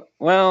of them,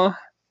 well,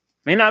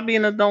 may not be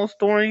an adult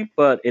story,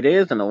 but it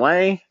is in a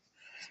way.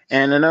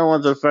 And another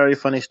one's a very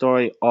funny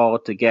story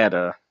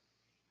altogether.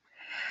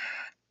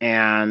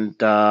 And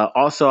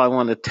also, I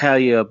want to tell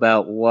you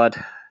about what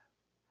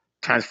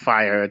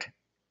transpired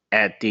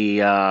at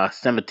the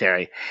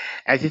cemetery.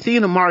 As you see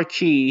in the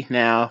marquee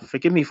now,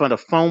 forgive me for the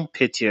phone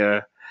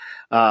picture.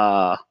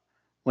 Uh,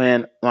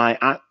 when my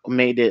aunt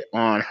made it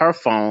on her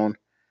phone,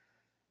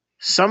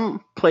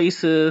 some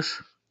places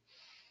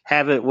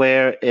have it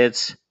where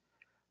it's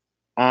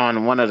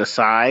on one of the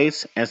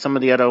sides, and some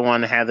of the other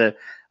one have it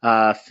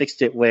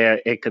fixed it where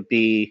it could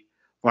be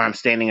where I'm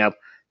standing up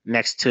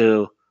next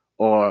to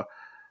or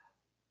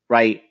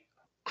right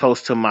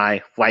close to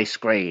my wife's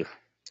grave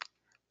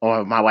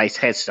or my wife's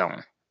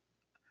headstone.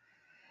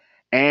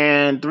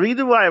 And the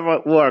reason why I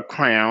wore a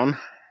crown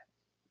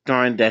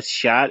during that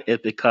shot is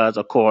because,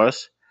 of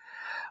course,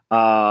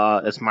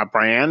 it's my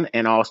brand,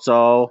 and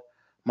also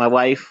my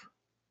wife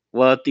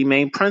was the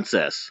main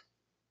princess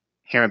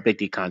here in Big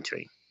D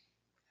Country.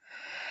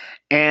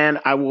 And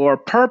I wore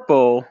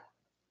purple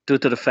due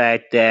to the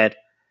fact that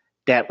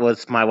that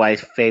was my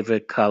wife's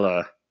favorite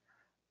color.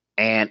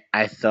 And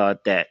I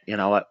thought that, you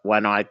know what, why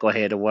not go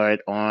ahead and wear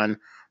it on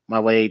my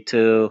way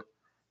to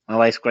my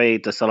wife's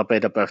grave to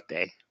celebrate her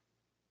birthday.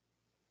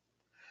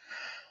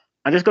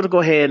 I'm just going to go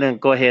ahead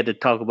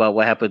and talk about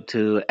what happened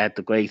to at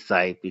the grave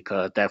site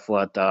because that's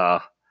what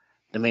the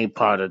main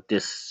part of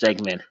this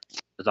segment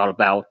is all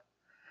about.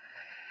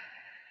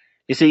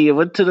 You see, I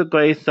went to the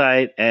grave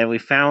site and we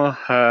found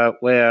her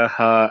where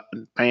her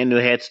brand new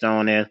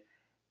headstone is.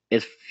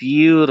 It's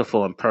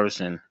beautiful in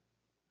person.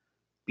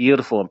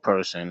 Beautiful in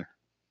person.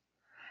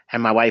 Had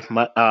my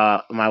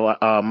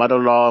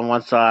mother-in-law on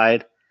one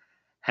side,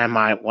 had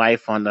my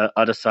wife on the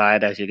other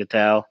side, as you can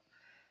tell,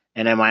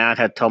 and then my aunt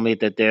had told me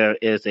that there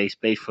is a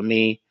space for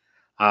me,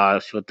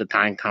 should the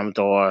time comes,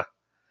 or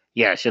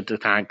yeah, should the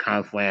time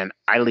comes when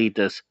I leave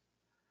this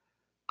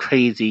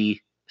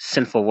crazy,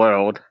 sinful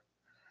world.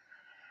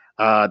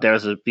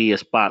 There's to be a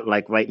spot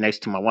like right next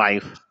to my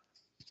wife,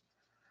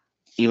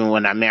 even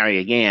when I marry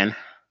again.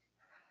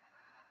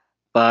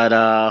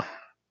 But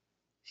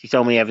she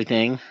told me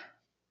everything,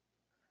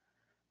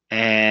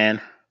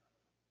 and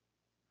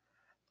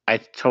I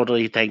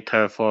totally thanked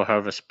her for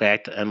her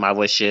respect and my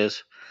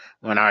wishes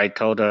when I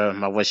told her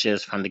my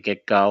wishes from the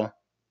get go,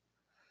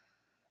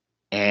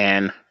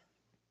 and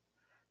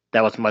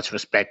that was much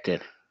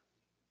respected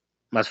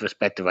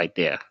right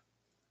there.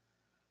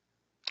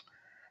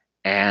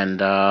 And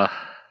so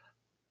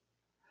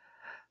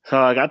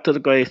I got to the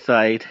grave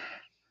site,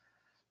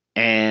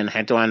 and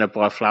Joanna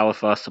brought flowers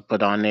for us to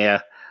put on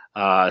there.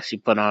 She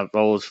put on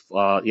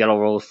yellow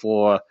rose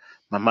for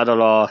my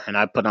mother-in-law, and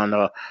I put on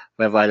the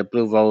red, white, and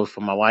blue rose for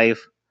my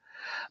wife.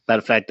 Matter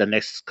of fact, the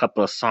next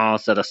couple of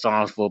songs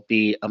will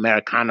be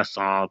Americana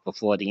songs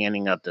before the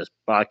ending of this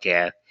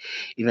broadcast,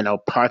 even though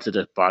parts of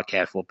this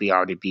broadcast will be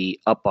already be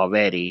up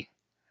already.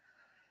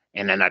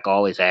 And then I can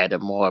always add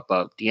it more,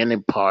 but the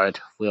ending part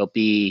will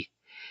be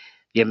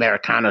the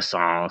Americana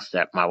songs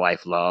that my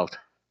wife loved.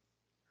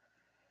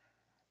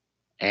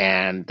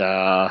 And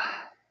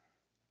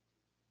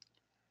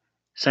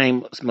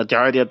same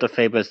majority of the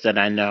favorites that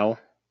I know,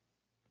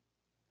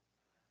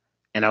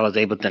 and I was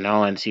able to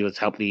know, and she was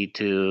helping me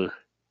to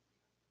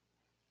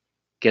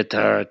get to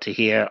her to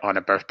hear on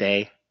her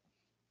birthday.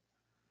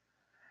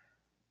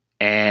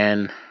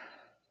 And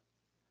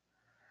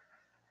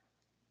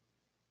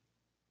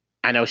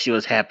I know she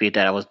was happy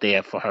that I was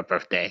there for her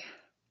birthday.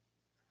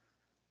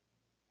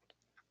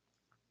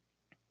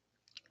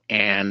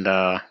 And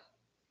well,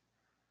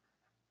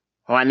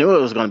 I knew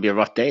it was going to be a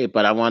rough day,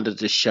 but I wanted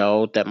to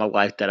show that my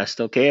wife that I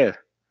still care,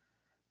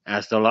 I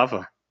still love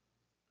her.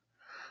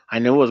 I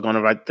knew it was going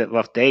to be a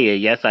rough day.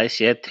 Yes, I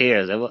shed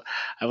tears. There was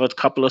a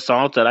couple of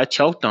songs that I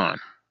choked on.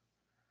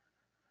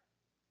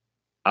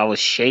 I was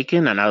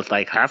shaking, and I was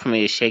like, half of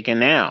me is shaking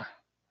now.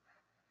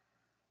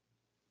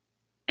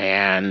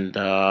 And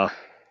I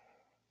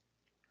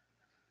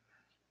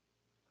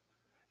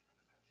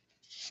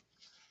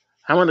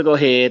want to go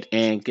ahead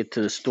and get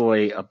to the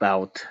story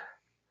about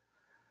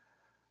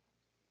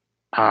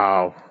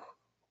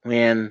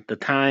when the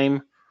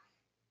time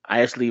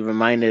I actually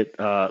reminded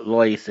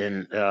Lois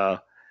and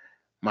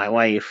my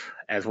wife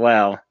as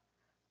well.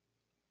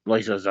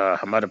 Lois was her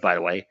mother, by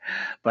the way.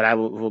 But I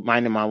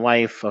reminded my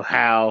wife of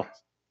how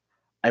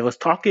I was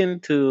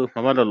talking to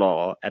my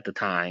mother-in-law at the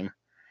time,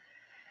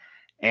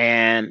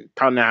 and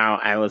told her how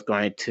I was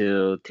going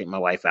to take my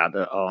wife out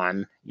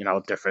on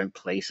different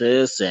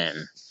places and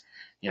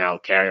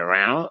carry her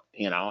around,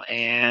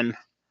 and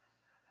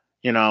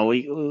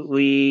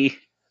we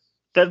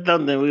that's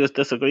something we was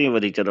disagreeing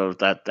with each other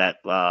that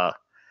a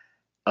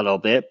little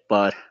bit,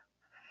 but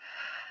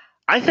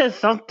I said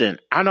something.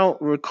 I don't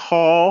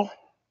recall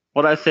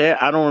what I said.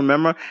 I don't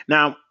remember.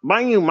 Now,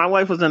 mind you, my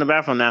wife was in the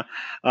bathroom. Now,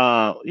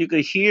 you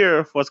could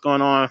hear what's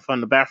going on from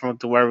the bathroom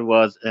to where we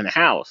was in the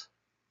house.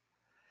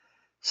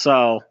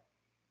 So,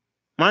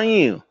 mind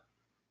you,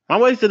 my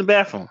wife's in the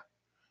bathroom.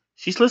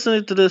 She's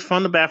listening to this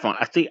from the bathroom.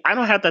 I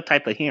don't have that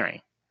type of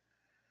hearing.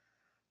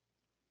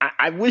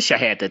 I wish I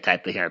had that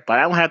type of hearing, but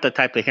I don't have that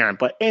type of hearing.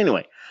 But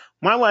anyway,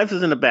 my wife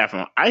is in the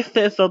bathroom. I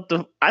said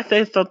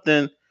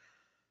something.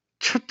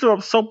 Tripped her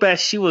up so bad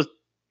she was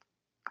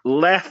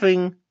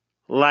laughing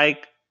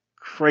like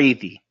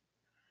crazy.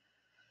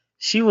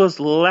 She was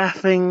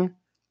laughing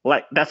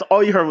like that's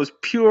all you heard was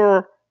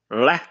pure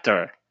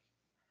laughter.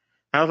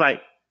 I was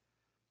like,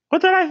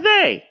 "What did I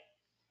say?"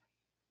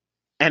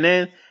 And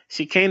then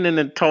she came in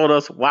and told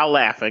us while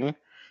laughing.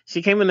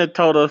 She came in and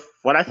told us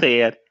what I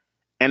said,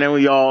 and then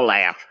we all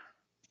laughed.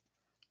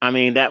 I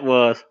mean, that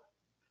was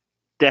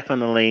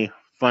definitely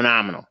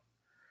phenomenal.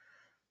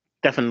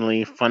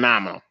 Definitely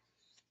phenomenal.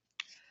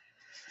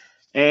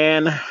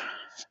 And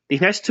the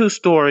next two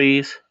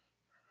stories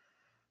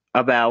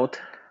about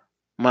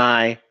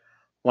my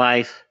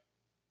wife's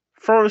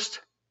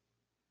first,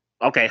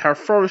 her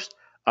first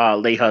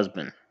late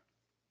husband.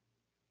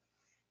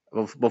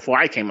 Before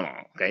I came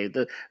along, okay,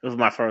 this was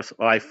my first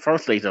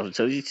late husband.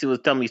 So she was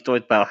telling me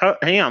stories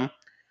about him,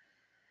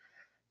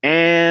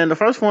 and the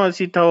first one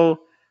she told,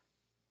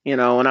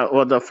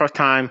 the first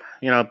time,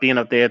 being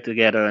up there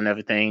together and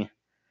everything,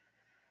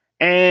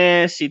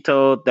 and she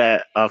told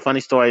that funny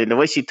story, and the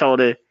way she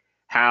told it,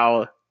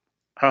 how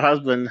her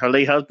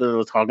late husband,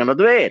 was hogging on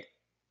the bed.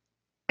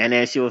 And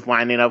then she was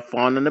winding up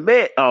falling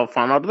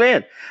falling off the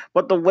bed.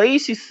 But the way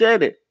she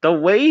said it, the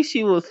way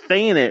she was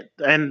saying it,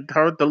 and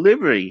her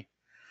delivery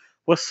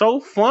was so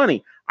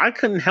funny. I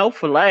couldn't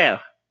help but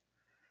laugh.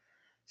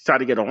 She tried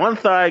to get on one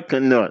side,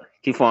 couldn't do it.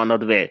 Keep falling off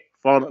the bed.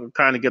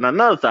 Trying to get on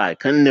another side,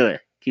 couldn't do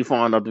it. Keep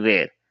falling off the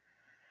bed.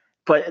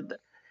 But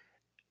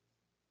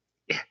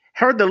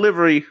her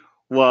delivery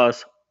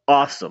was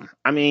awesome.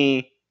 I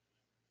mean,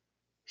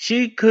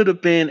 she could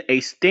have been a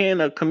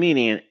stand-up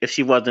comedian if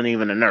she wasn't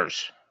even a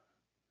nurse.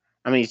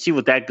 I mean, she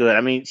was that good. I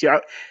mean,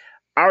 I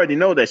already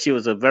know that she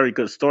was a very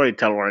good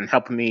storyteller and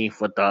helping me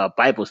with the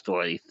Bible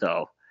story.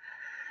 So,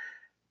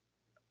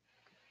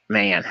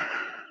 man,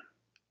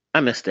 I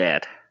miss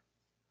Dad.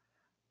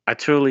 I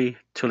truly,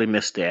 truly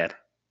miss Dad.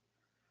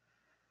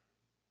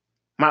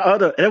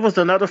 There was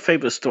another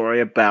favorite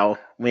story about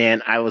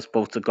when I was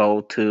supposed to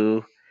go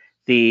to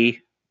the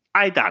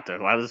eye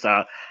doctor.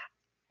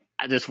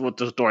 I just what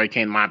the story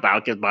came to mind, but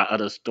I'll get my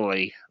other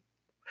story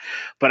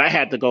But I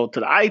had to go to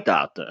the eye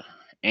doctor,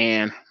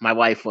 and my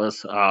wife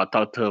was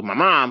talking to my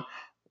mom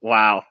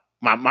while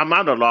my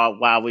mother-in-law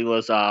while we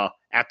was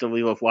after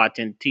we was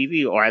watching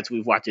TV or as we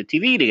was watching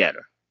TV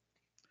together.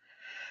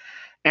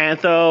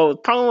 And so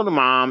talking to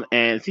mom,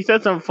 and she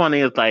said something funny.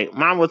 It's like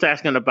mom was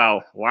asking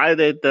about why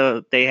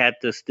they had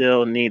to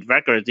still need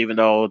records even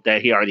though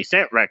that he already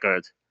sent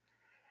records.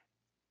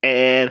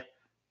 And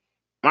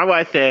my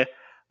wife said,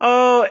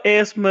 "Oh,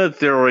 it's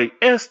Missouri.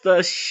 It's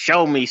the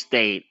show me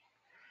state."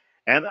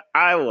 And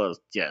I was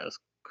just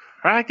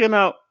cracking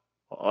up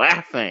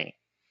laughing.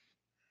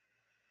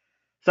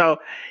 So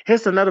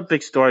here's another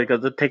big story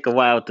because it'll take a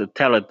while to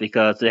tell it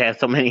because it has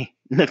so many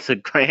nooks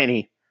and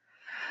crannies.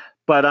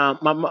 But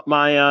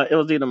it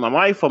was either my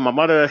wife or my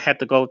mother had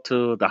to go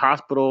to the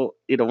hospital,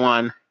 either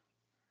one.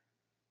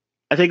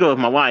 I think it was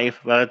my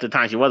wife, but at the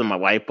time she wasn't my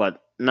wife,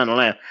 but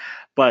nonetheless.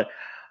 But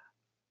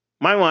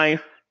my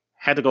wife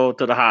had to go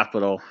to the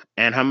hospital,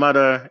 and her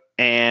mother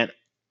and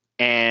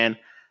the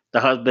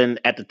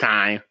husband at the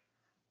time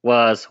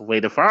was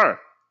waiting for her.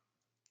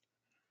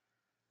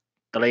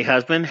 The late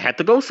husband had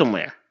to go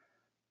somewhere.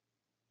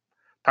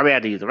 Probably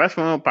had to use the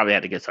restroom, probably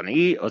had to get something to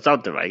eat or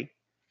something, right?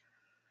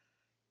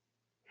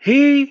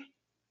 He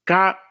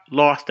got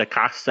lost at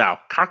Cox South.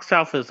 Cox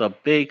South is a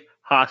big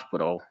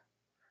hospital,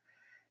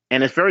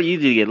 and it's very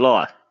easy to get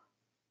lost.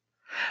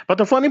 But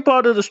the funny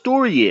part of this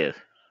story is,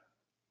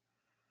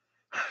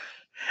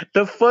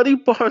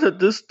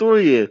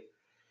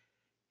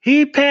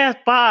 he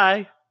passed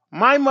by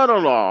my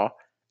mother-in-law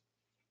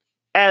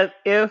as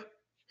if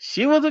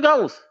she was a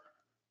ghost.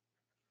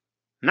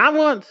 Not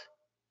once,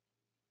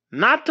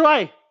 not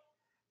twice,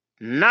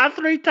 not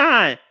 3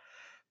 times,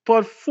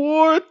 but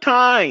 4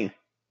 times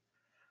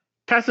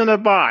passing her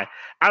by.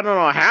 I don't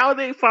know how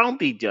they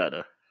found each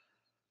other.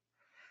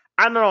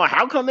 I don't know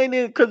how come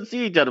couldn't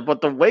see each other,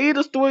 but the way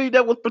the story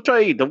that was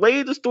portrayed, the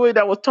way the story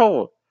that was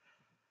told,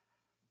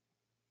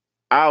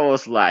 I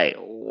was like,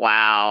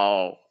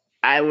 wow.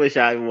 I wish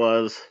I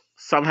was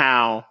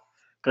somehow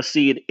could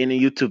see it in a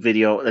YouTube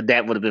video.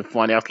 That would have been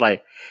funny. I was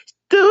like,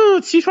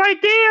 dude, she's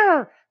right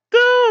there.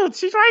 Dude,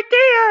 she's right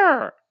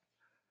there.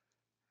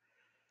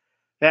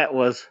 That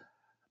was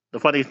the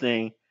funny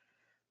thing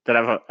that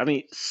I've heard. I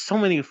mean, so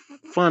many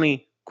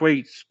funny,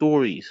 great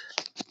stories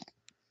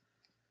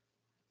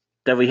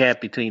that we had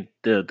between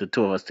the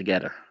two of us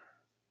together.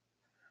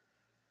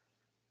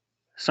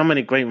 So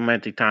many great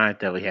romantic times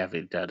that we have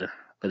with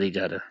each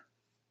other.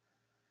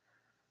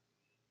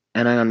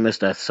 And I'm gonna miss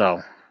that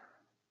so.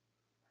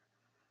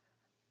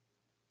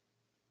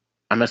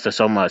 I miss her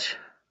so much.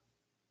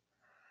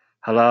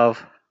 Her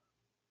love,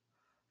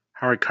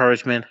 her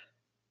encouragement,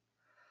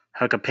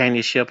 her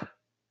companionship.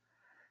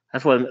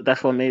 That's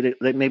what made it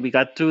that maybe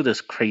got through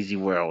this crazy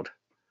world.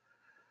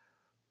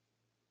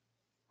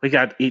 We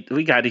got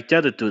each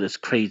other through this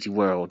crazy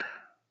world.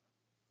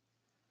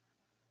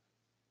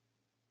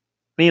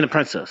 Me and the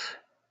princess,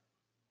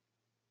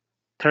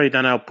 Terry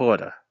Donnell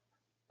Porter,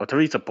 or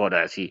Teresa Porter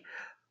as she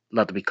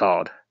loved to be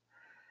called.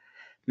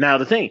 Now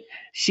the thing,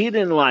 she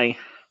didn't like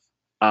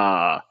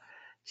what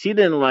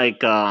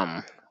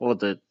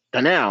was it,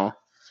 Donnell.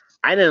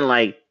 I didn't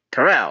like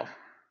Terrell.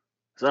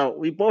 So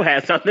we both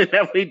had something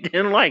that we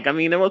didn't like. I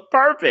mean, it was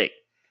perfect.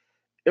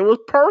 It was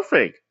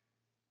perfect.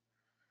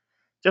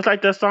 Just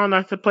like that song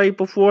I played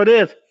before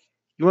this.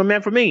 You were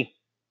meant for me.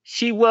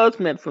 She was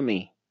meant for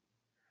me.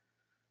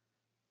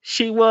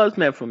 She was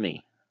meant for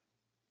me.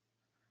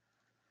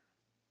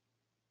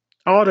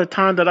 All the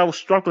time that I was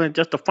struggling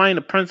just to find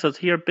a princess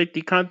here in Big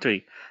D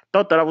Country.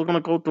 Thought that I was going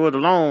to go through it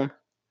alone.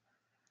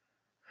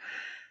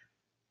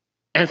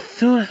 As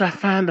soon as I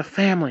found a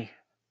family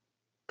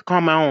to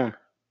call my own,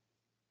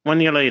 1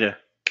 year later,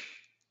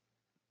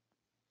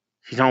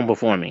 she's home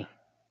before me.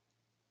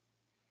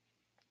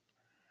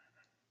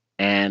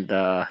 And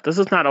this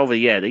is not over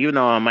yet. Even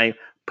though I might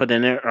put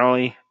in it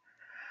early,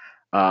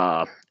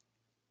 uh,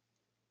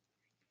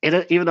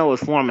 even though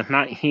it's warm, it's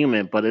not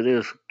humid, but it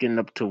is getting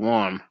up to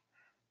warm,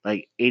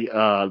 like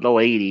low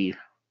 80s.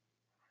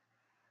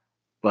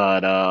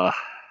 But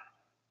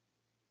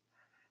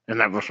it's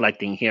not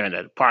reflecting here in the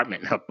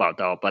apartment about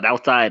all. But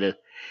outside, it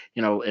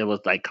was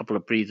like a couple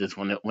of breezes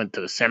when it went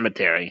to the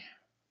cemetery.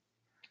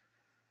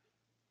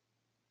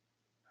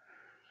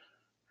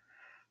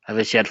 I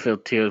wish I had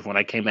felt tears when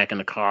I came back in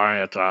the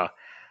car. It's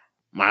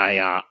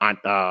my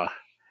aunt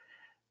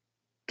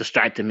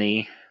distracted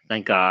me.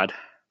 Thank God.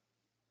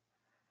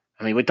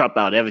 I mean, we talked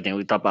about everything.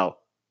 We talked about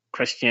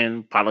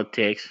Christian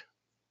politics,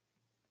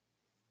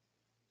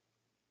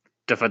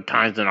 different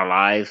times in our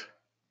lives.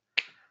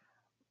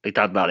 We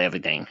talked about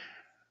everything,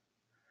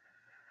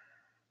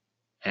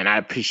 and I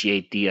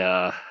appreciate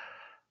the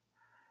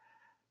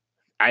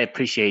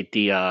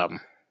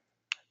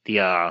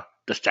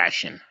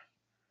distraction.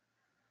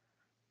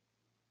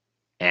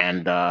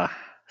 And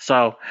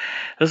so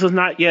this is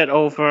not yet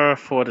over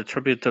for the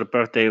tribute to the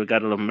birthday. We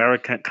got a little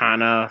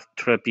Americana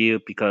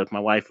tribute because my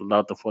wife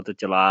loved the 4th of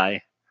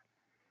July.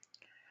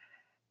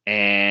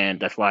 And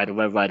that's why the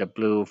red, white, and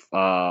blue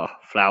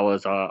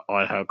flowers are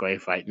on her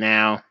grave right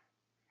now.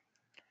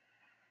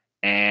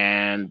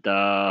 And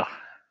other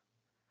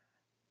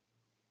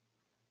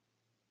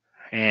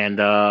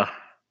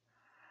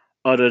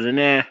than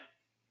that,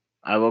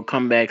 I will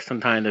come back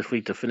sometime this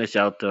week to finish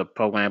out the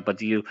program,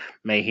 but you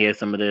may hear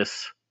some of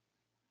this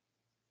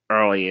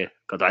earlier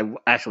because I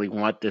actually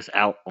want this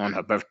out on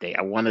her birthday.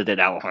 I wanted it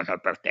out on her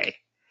birthday.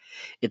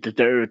 It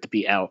deserved to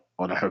be out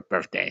on her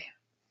birthday.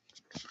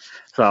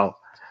 So,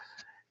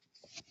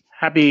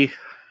 happy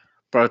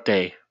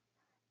birthday,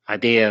 my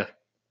dear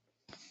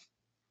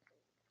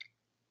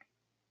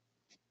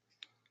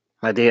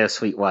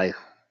sweet wife.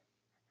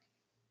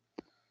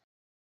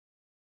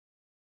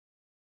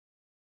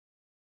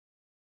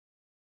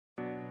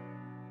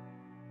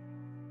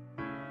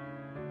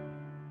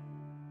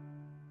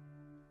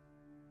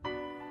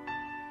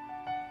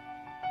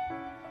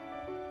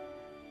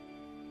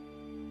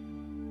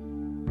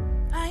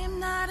 I am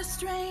not a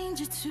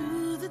stranger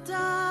to the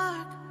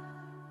dark.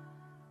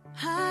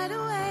 Hide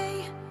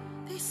away,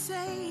 they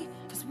say,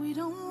 'cause we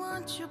don't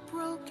want your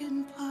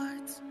broken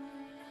parts.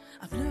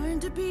 I've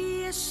learned to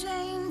be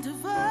ashamed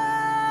of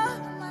all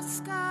my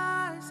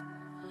scars.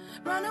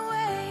 Run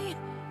away,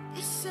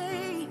 they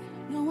say,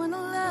 no one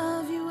will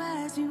love you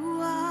as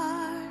you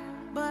are.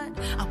 But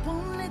I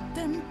won't let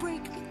them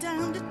break me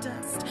down to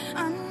dust.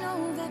 I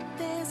know that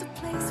there's a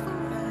place for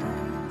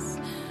us,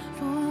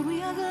 for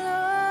we are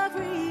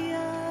glorious.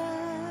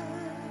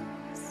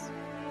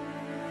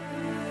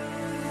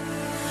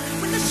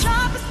 When the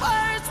sharpest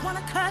words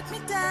wanna cut me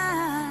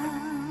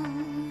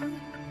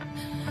down,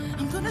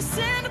 I'm gonna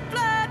send the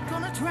blood,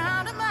 gonna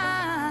drown them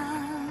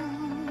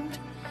out.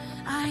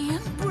 I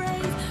am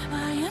brave,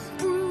 I am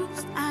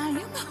bruised, I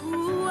am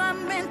who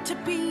I'm meant to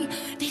be.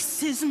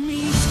 This is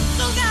me.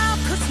 Look out,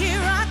 'cause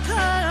here I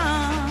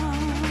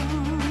come,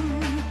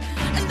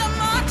 and I'm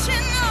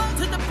marching on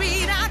to the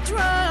beat I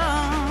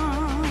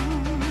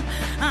drum.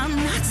 I'm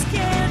not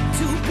scared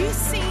to be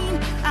seen,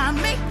 I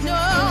make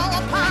no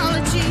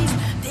apologies.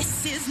 This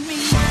is me.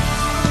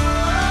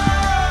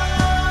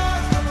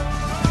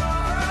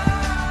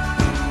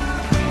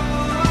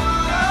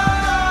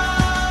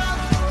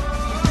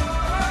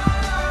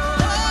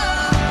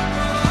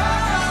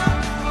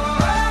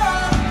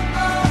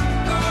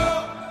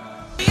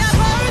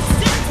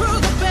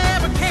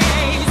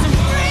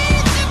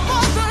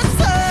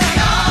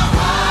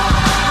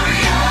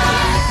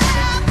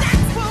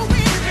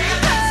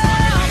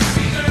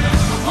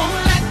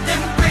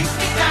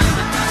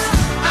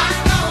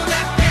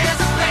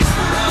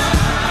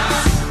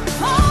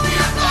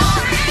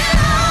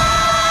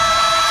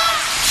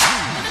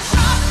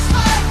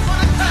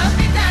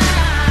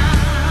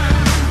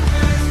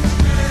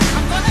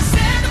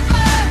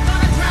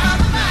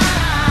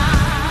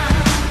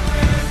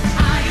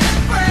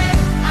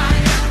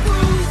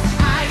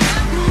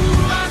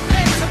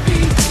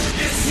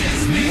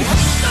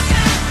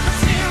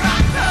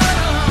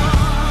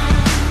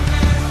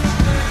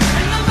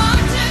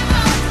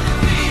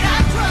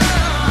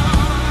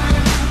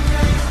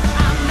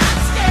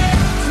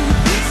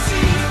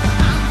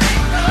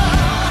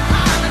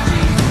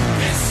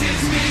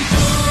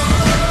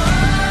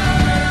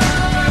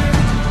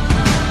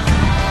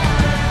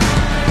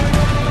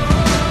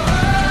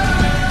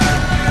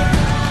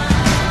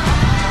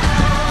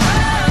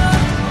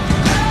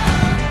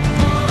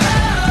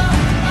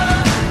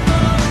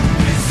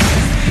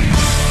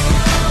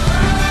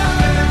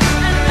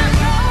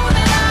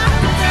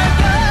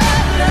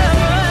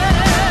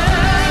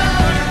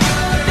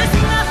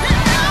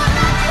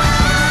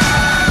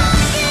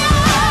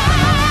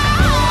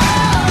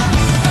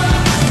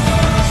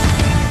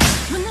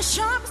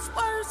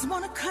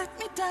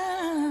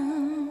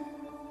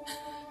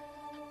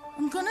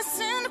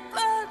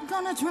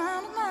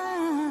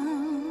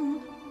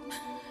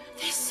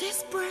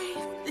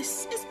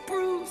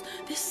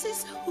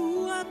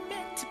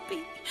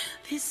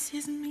 This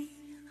is me.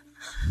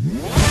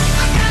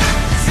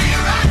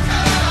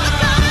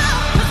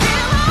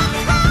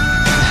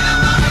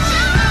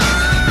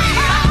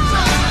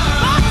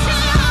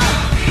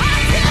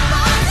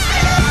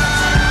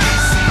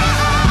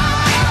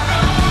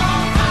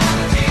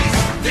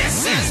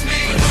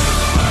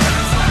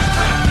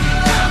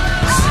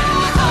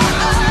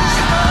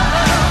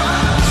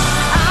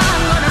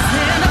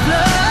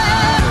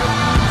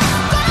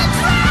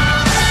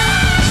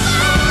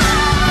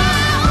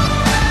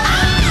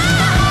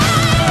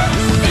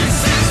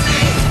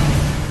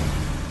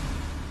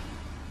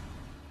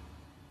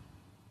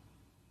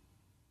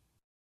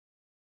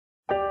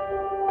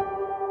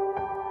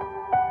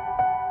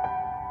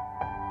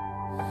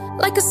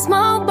 Like a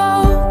small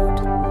boat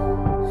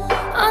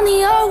on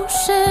the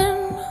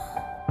ocean,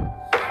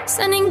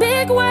 sending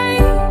big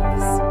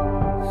waves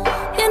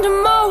into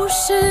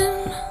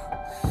motion.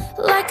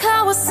 Like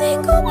how a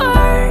single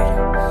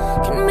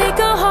word can make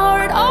a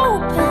heart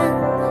open.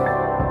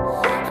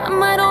 I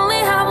might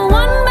only have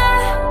one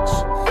match,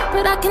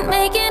 but I can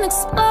make an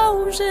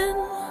explosion.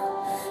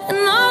 And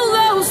all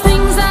those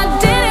things I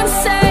didn't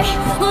say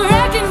were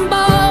wrecking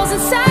balls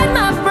inside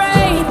my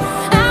brain.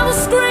 I will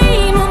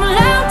scream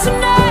loud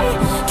tonight.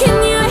 Can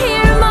you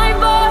hear my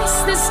voice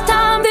this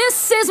time?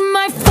 This is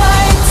my fight.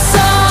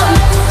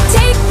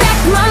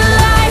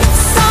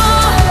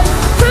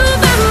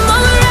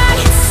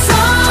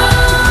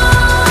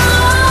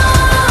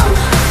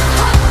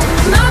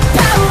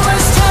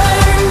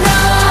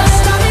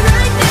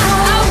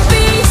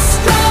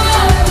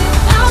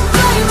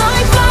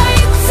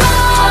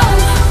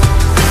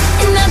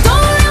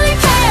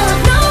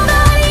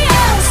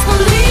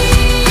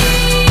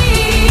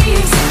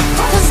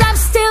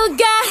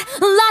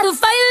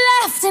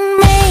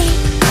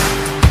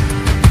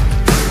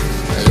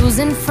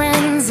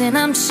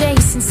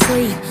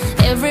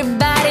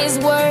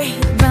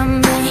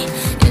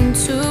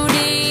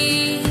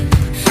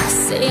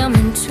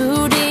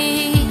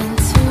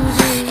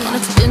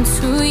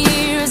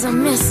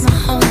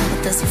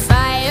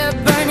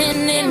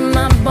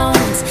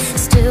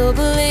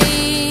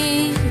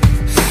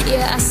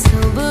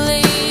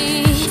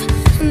 believe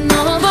in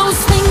all those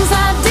things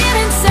I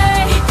didn't say.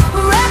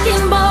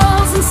 Wrecking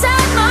balls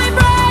inside my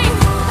brain.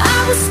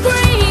 I will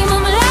scream,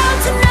 I'm loud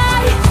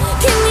tonight.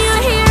 Can you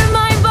hear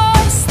my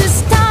voice this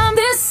time?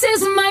 This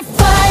is my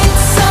fight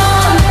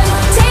song.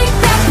 Take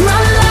back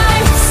my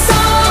life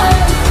song.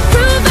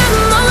 Prove I'm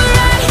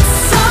alright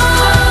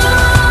song.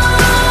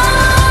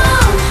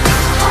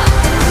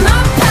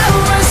 My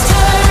power's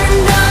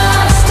turned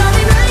on.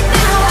 Starting right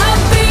now,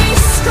 I'll be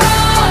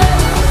strong.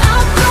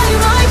 I'll play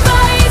my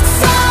fight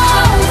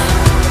song.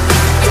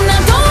 And I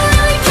don't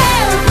really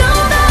care if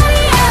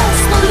nobody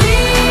else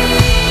believes,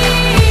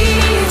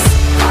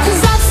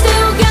 'cause I've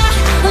still got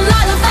a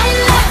lot of fight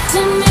left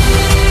in me.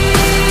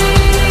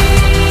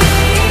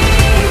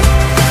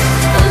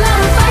 A lot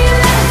of fight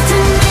left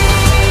in me.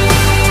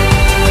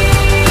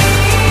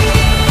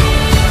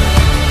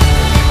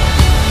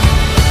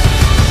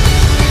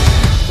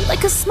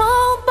 Like a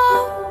small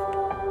boat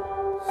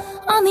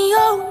on the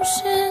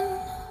ocean,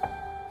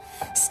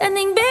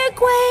 sending big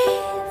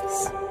waves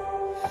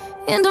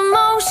into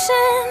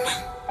motion.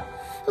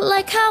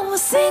 Like how a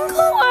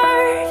single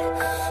word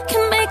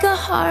can make a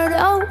heart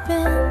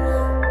open.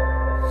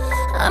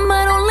 I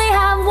might only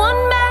have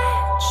one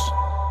match,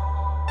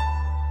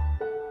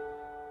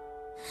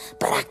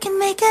 but I can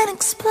make an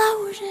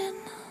explosion.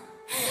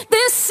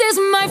 This is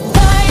my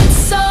fight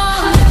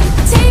song.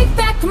 Take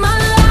back my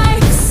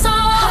life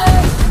song.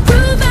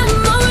 Prove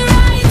I'm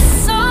alright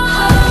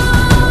song.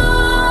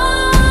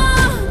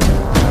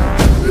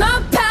 My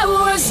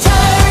power's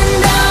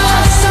turned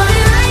on.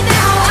 Starting right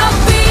now, I'll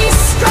be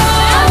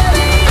strong.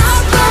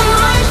 I'll play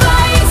my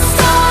fight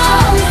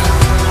song.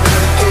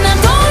 And I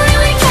don't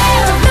really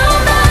care if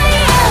nobody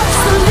else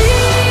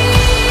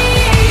believes,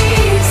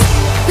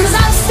 'cause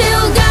I've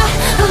still got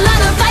a lot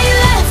of fight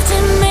left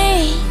in me.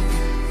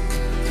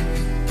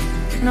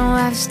 No,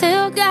 I've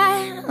still got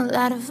a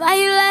lot of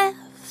fight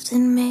left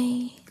in me.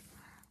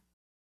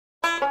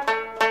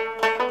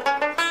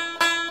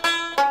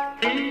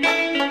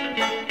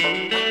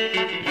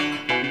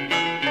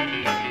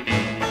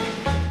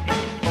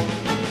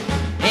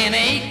 In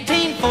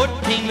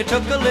 1814 we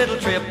took a little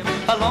trip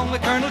along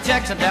with Colonel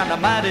Jackson down the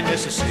mighty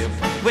Mississippi.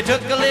 We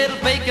took a little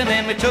bacon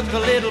and we took a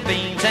little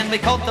beans, and we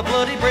caught the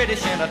bloody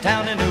British in a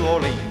town in New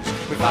Orleans.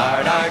 We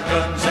fired our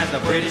guns and the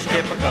British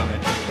kept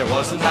a-coming. There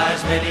wasn't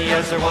as many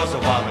as there was a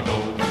while ago.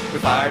 We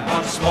fired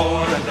once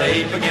more and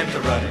they began to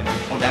running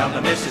on down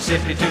the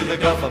Mississippi to the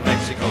Gulf of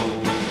Mexico.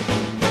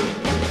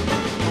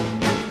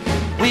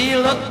 We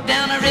looked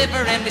down the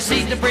river and we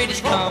see the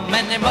British come,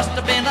 and there must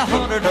have been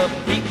 100 of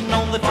them beating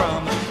on the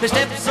drum. They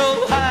stepped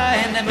so high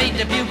and they made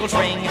the bugles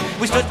ring.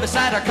 We stood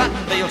beside our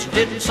cotton bales and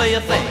didn't say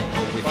a thing.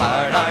 We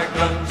fired our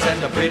guns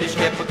and the British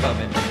kept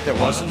a-coming. There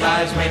wasn't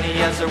as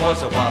many as there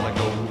was a while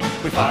ago.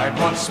 We fired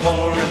once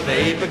more and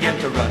they began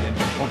to running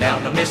on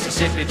down the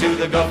Mississippi to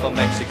the Gulf of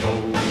Mexico.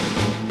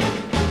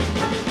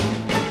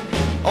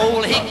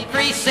 Old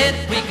Hickory said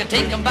we could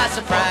take them by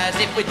surprise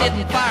if we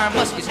didn't fire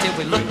muskets till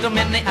we looked them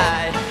in the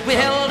eye. We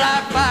held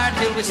our fire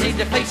till we see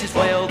their faces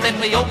well, then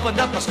we opened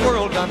up our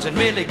squirrel guns and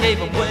really gave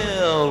them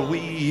well.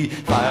 We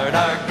fired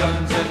our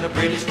guns and the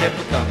British kept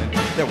a-coming.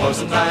 There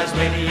wasn't as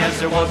many as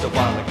there was a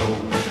while ago.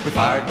 We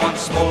fired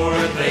once more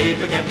and they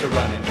began to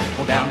running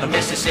on down the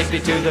Mississippi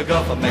to the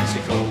Gulf of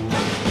Mexico.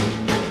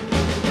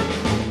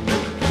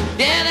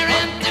 Yeah, they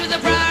ran through the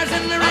briars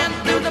and they ran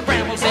through the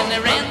brambles and they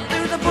ran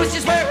through the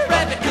bushes where a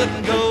rabbit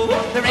couldn't go.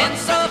 They ran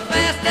so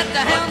fast that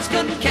the hounds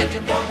couldn't catch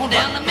them on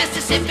down the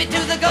Mississippi to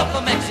the Gulf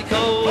of Mexico.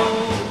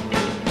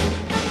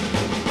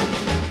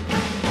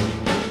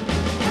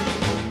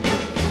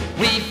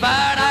 We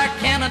fired our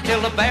cannon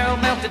till the barrel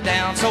melted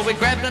down, so we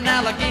grabbed an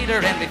alligator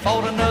and we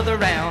fought another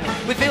round.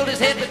 We filled his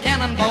head with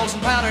cannonballs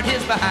and powdered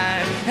his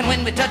behind, and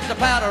when we touched the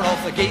powder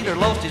off, the gator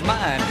lost his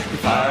mind. We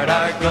fired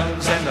our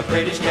guns and the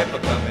British kept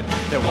a-coming.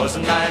 There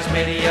wasn't as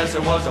many as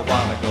there was a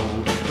while ago.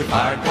 We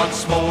fired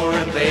once more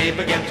and they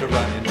began to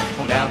running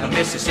on down the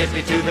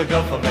Mississippi to the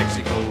Gulf of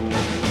Mexico.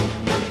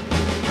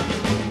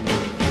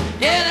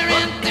 Yeah, they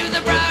ran through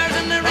the briars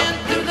and they ran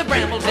through the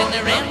brambles and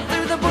they ran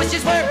through the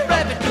bushes where a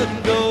rabbit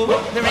couldn't go.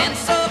 They ran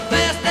so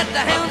fast that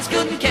the hounds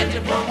couldn't catch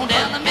them on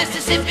down the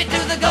Mississippi to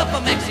the Gulf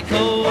of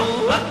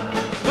Mexico.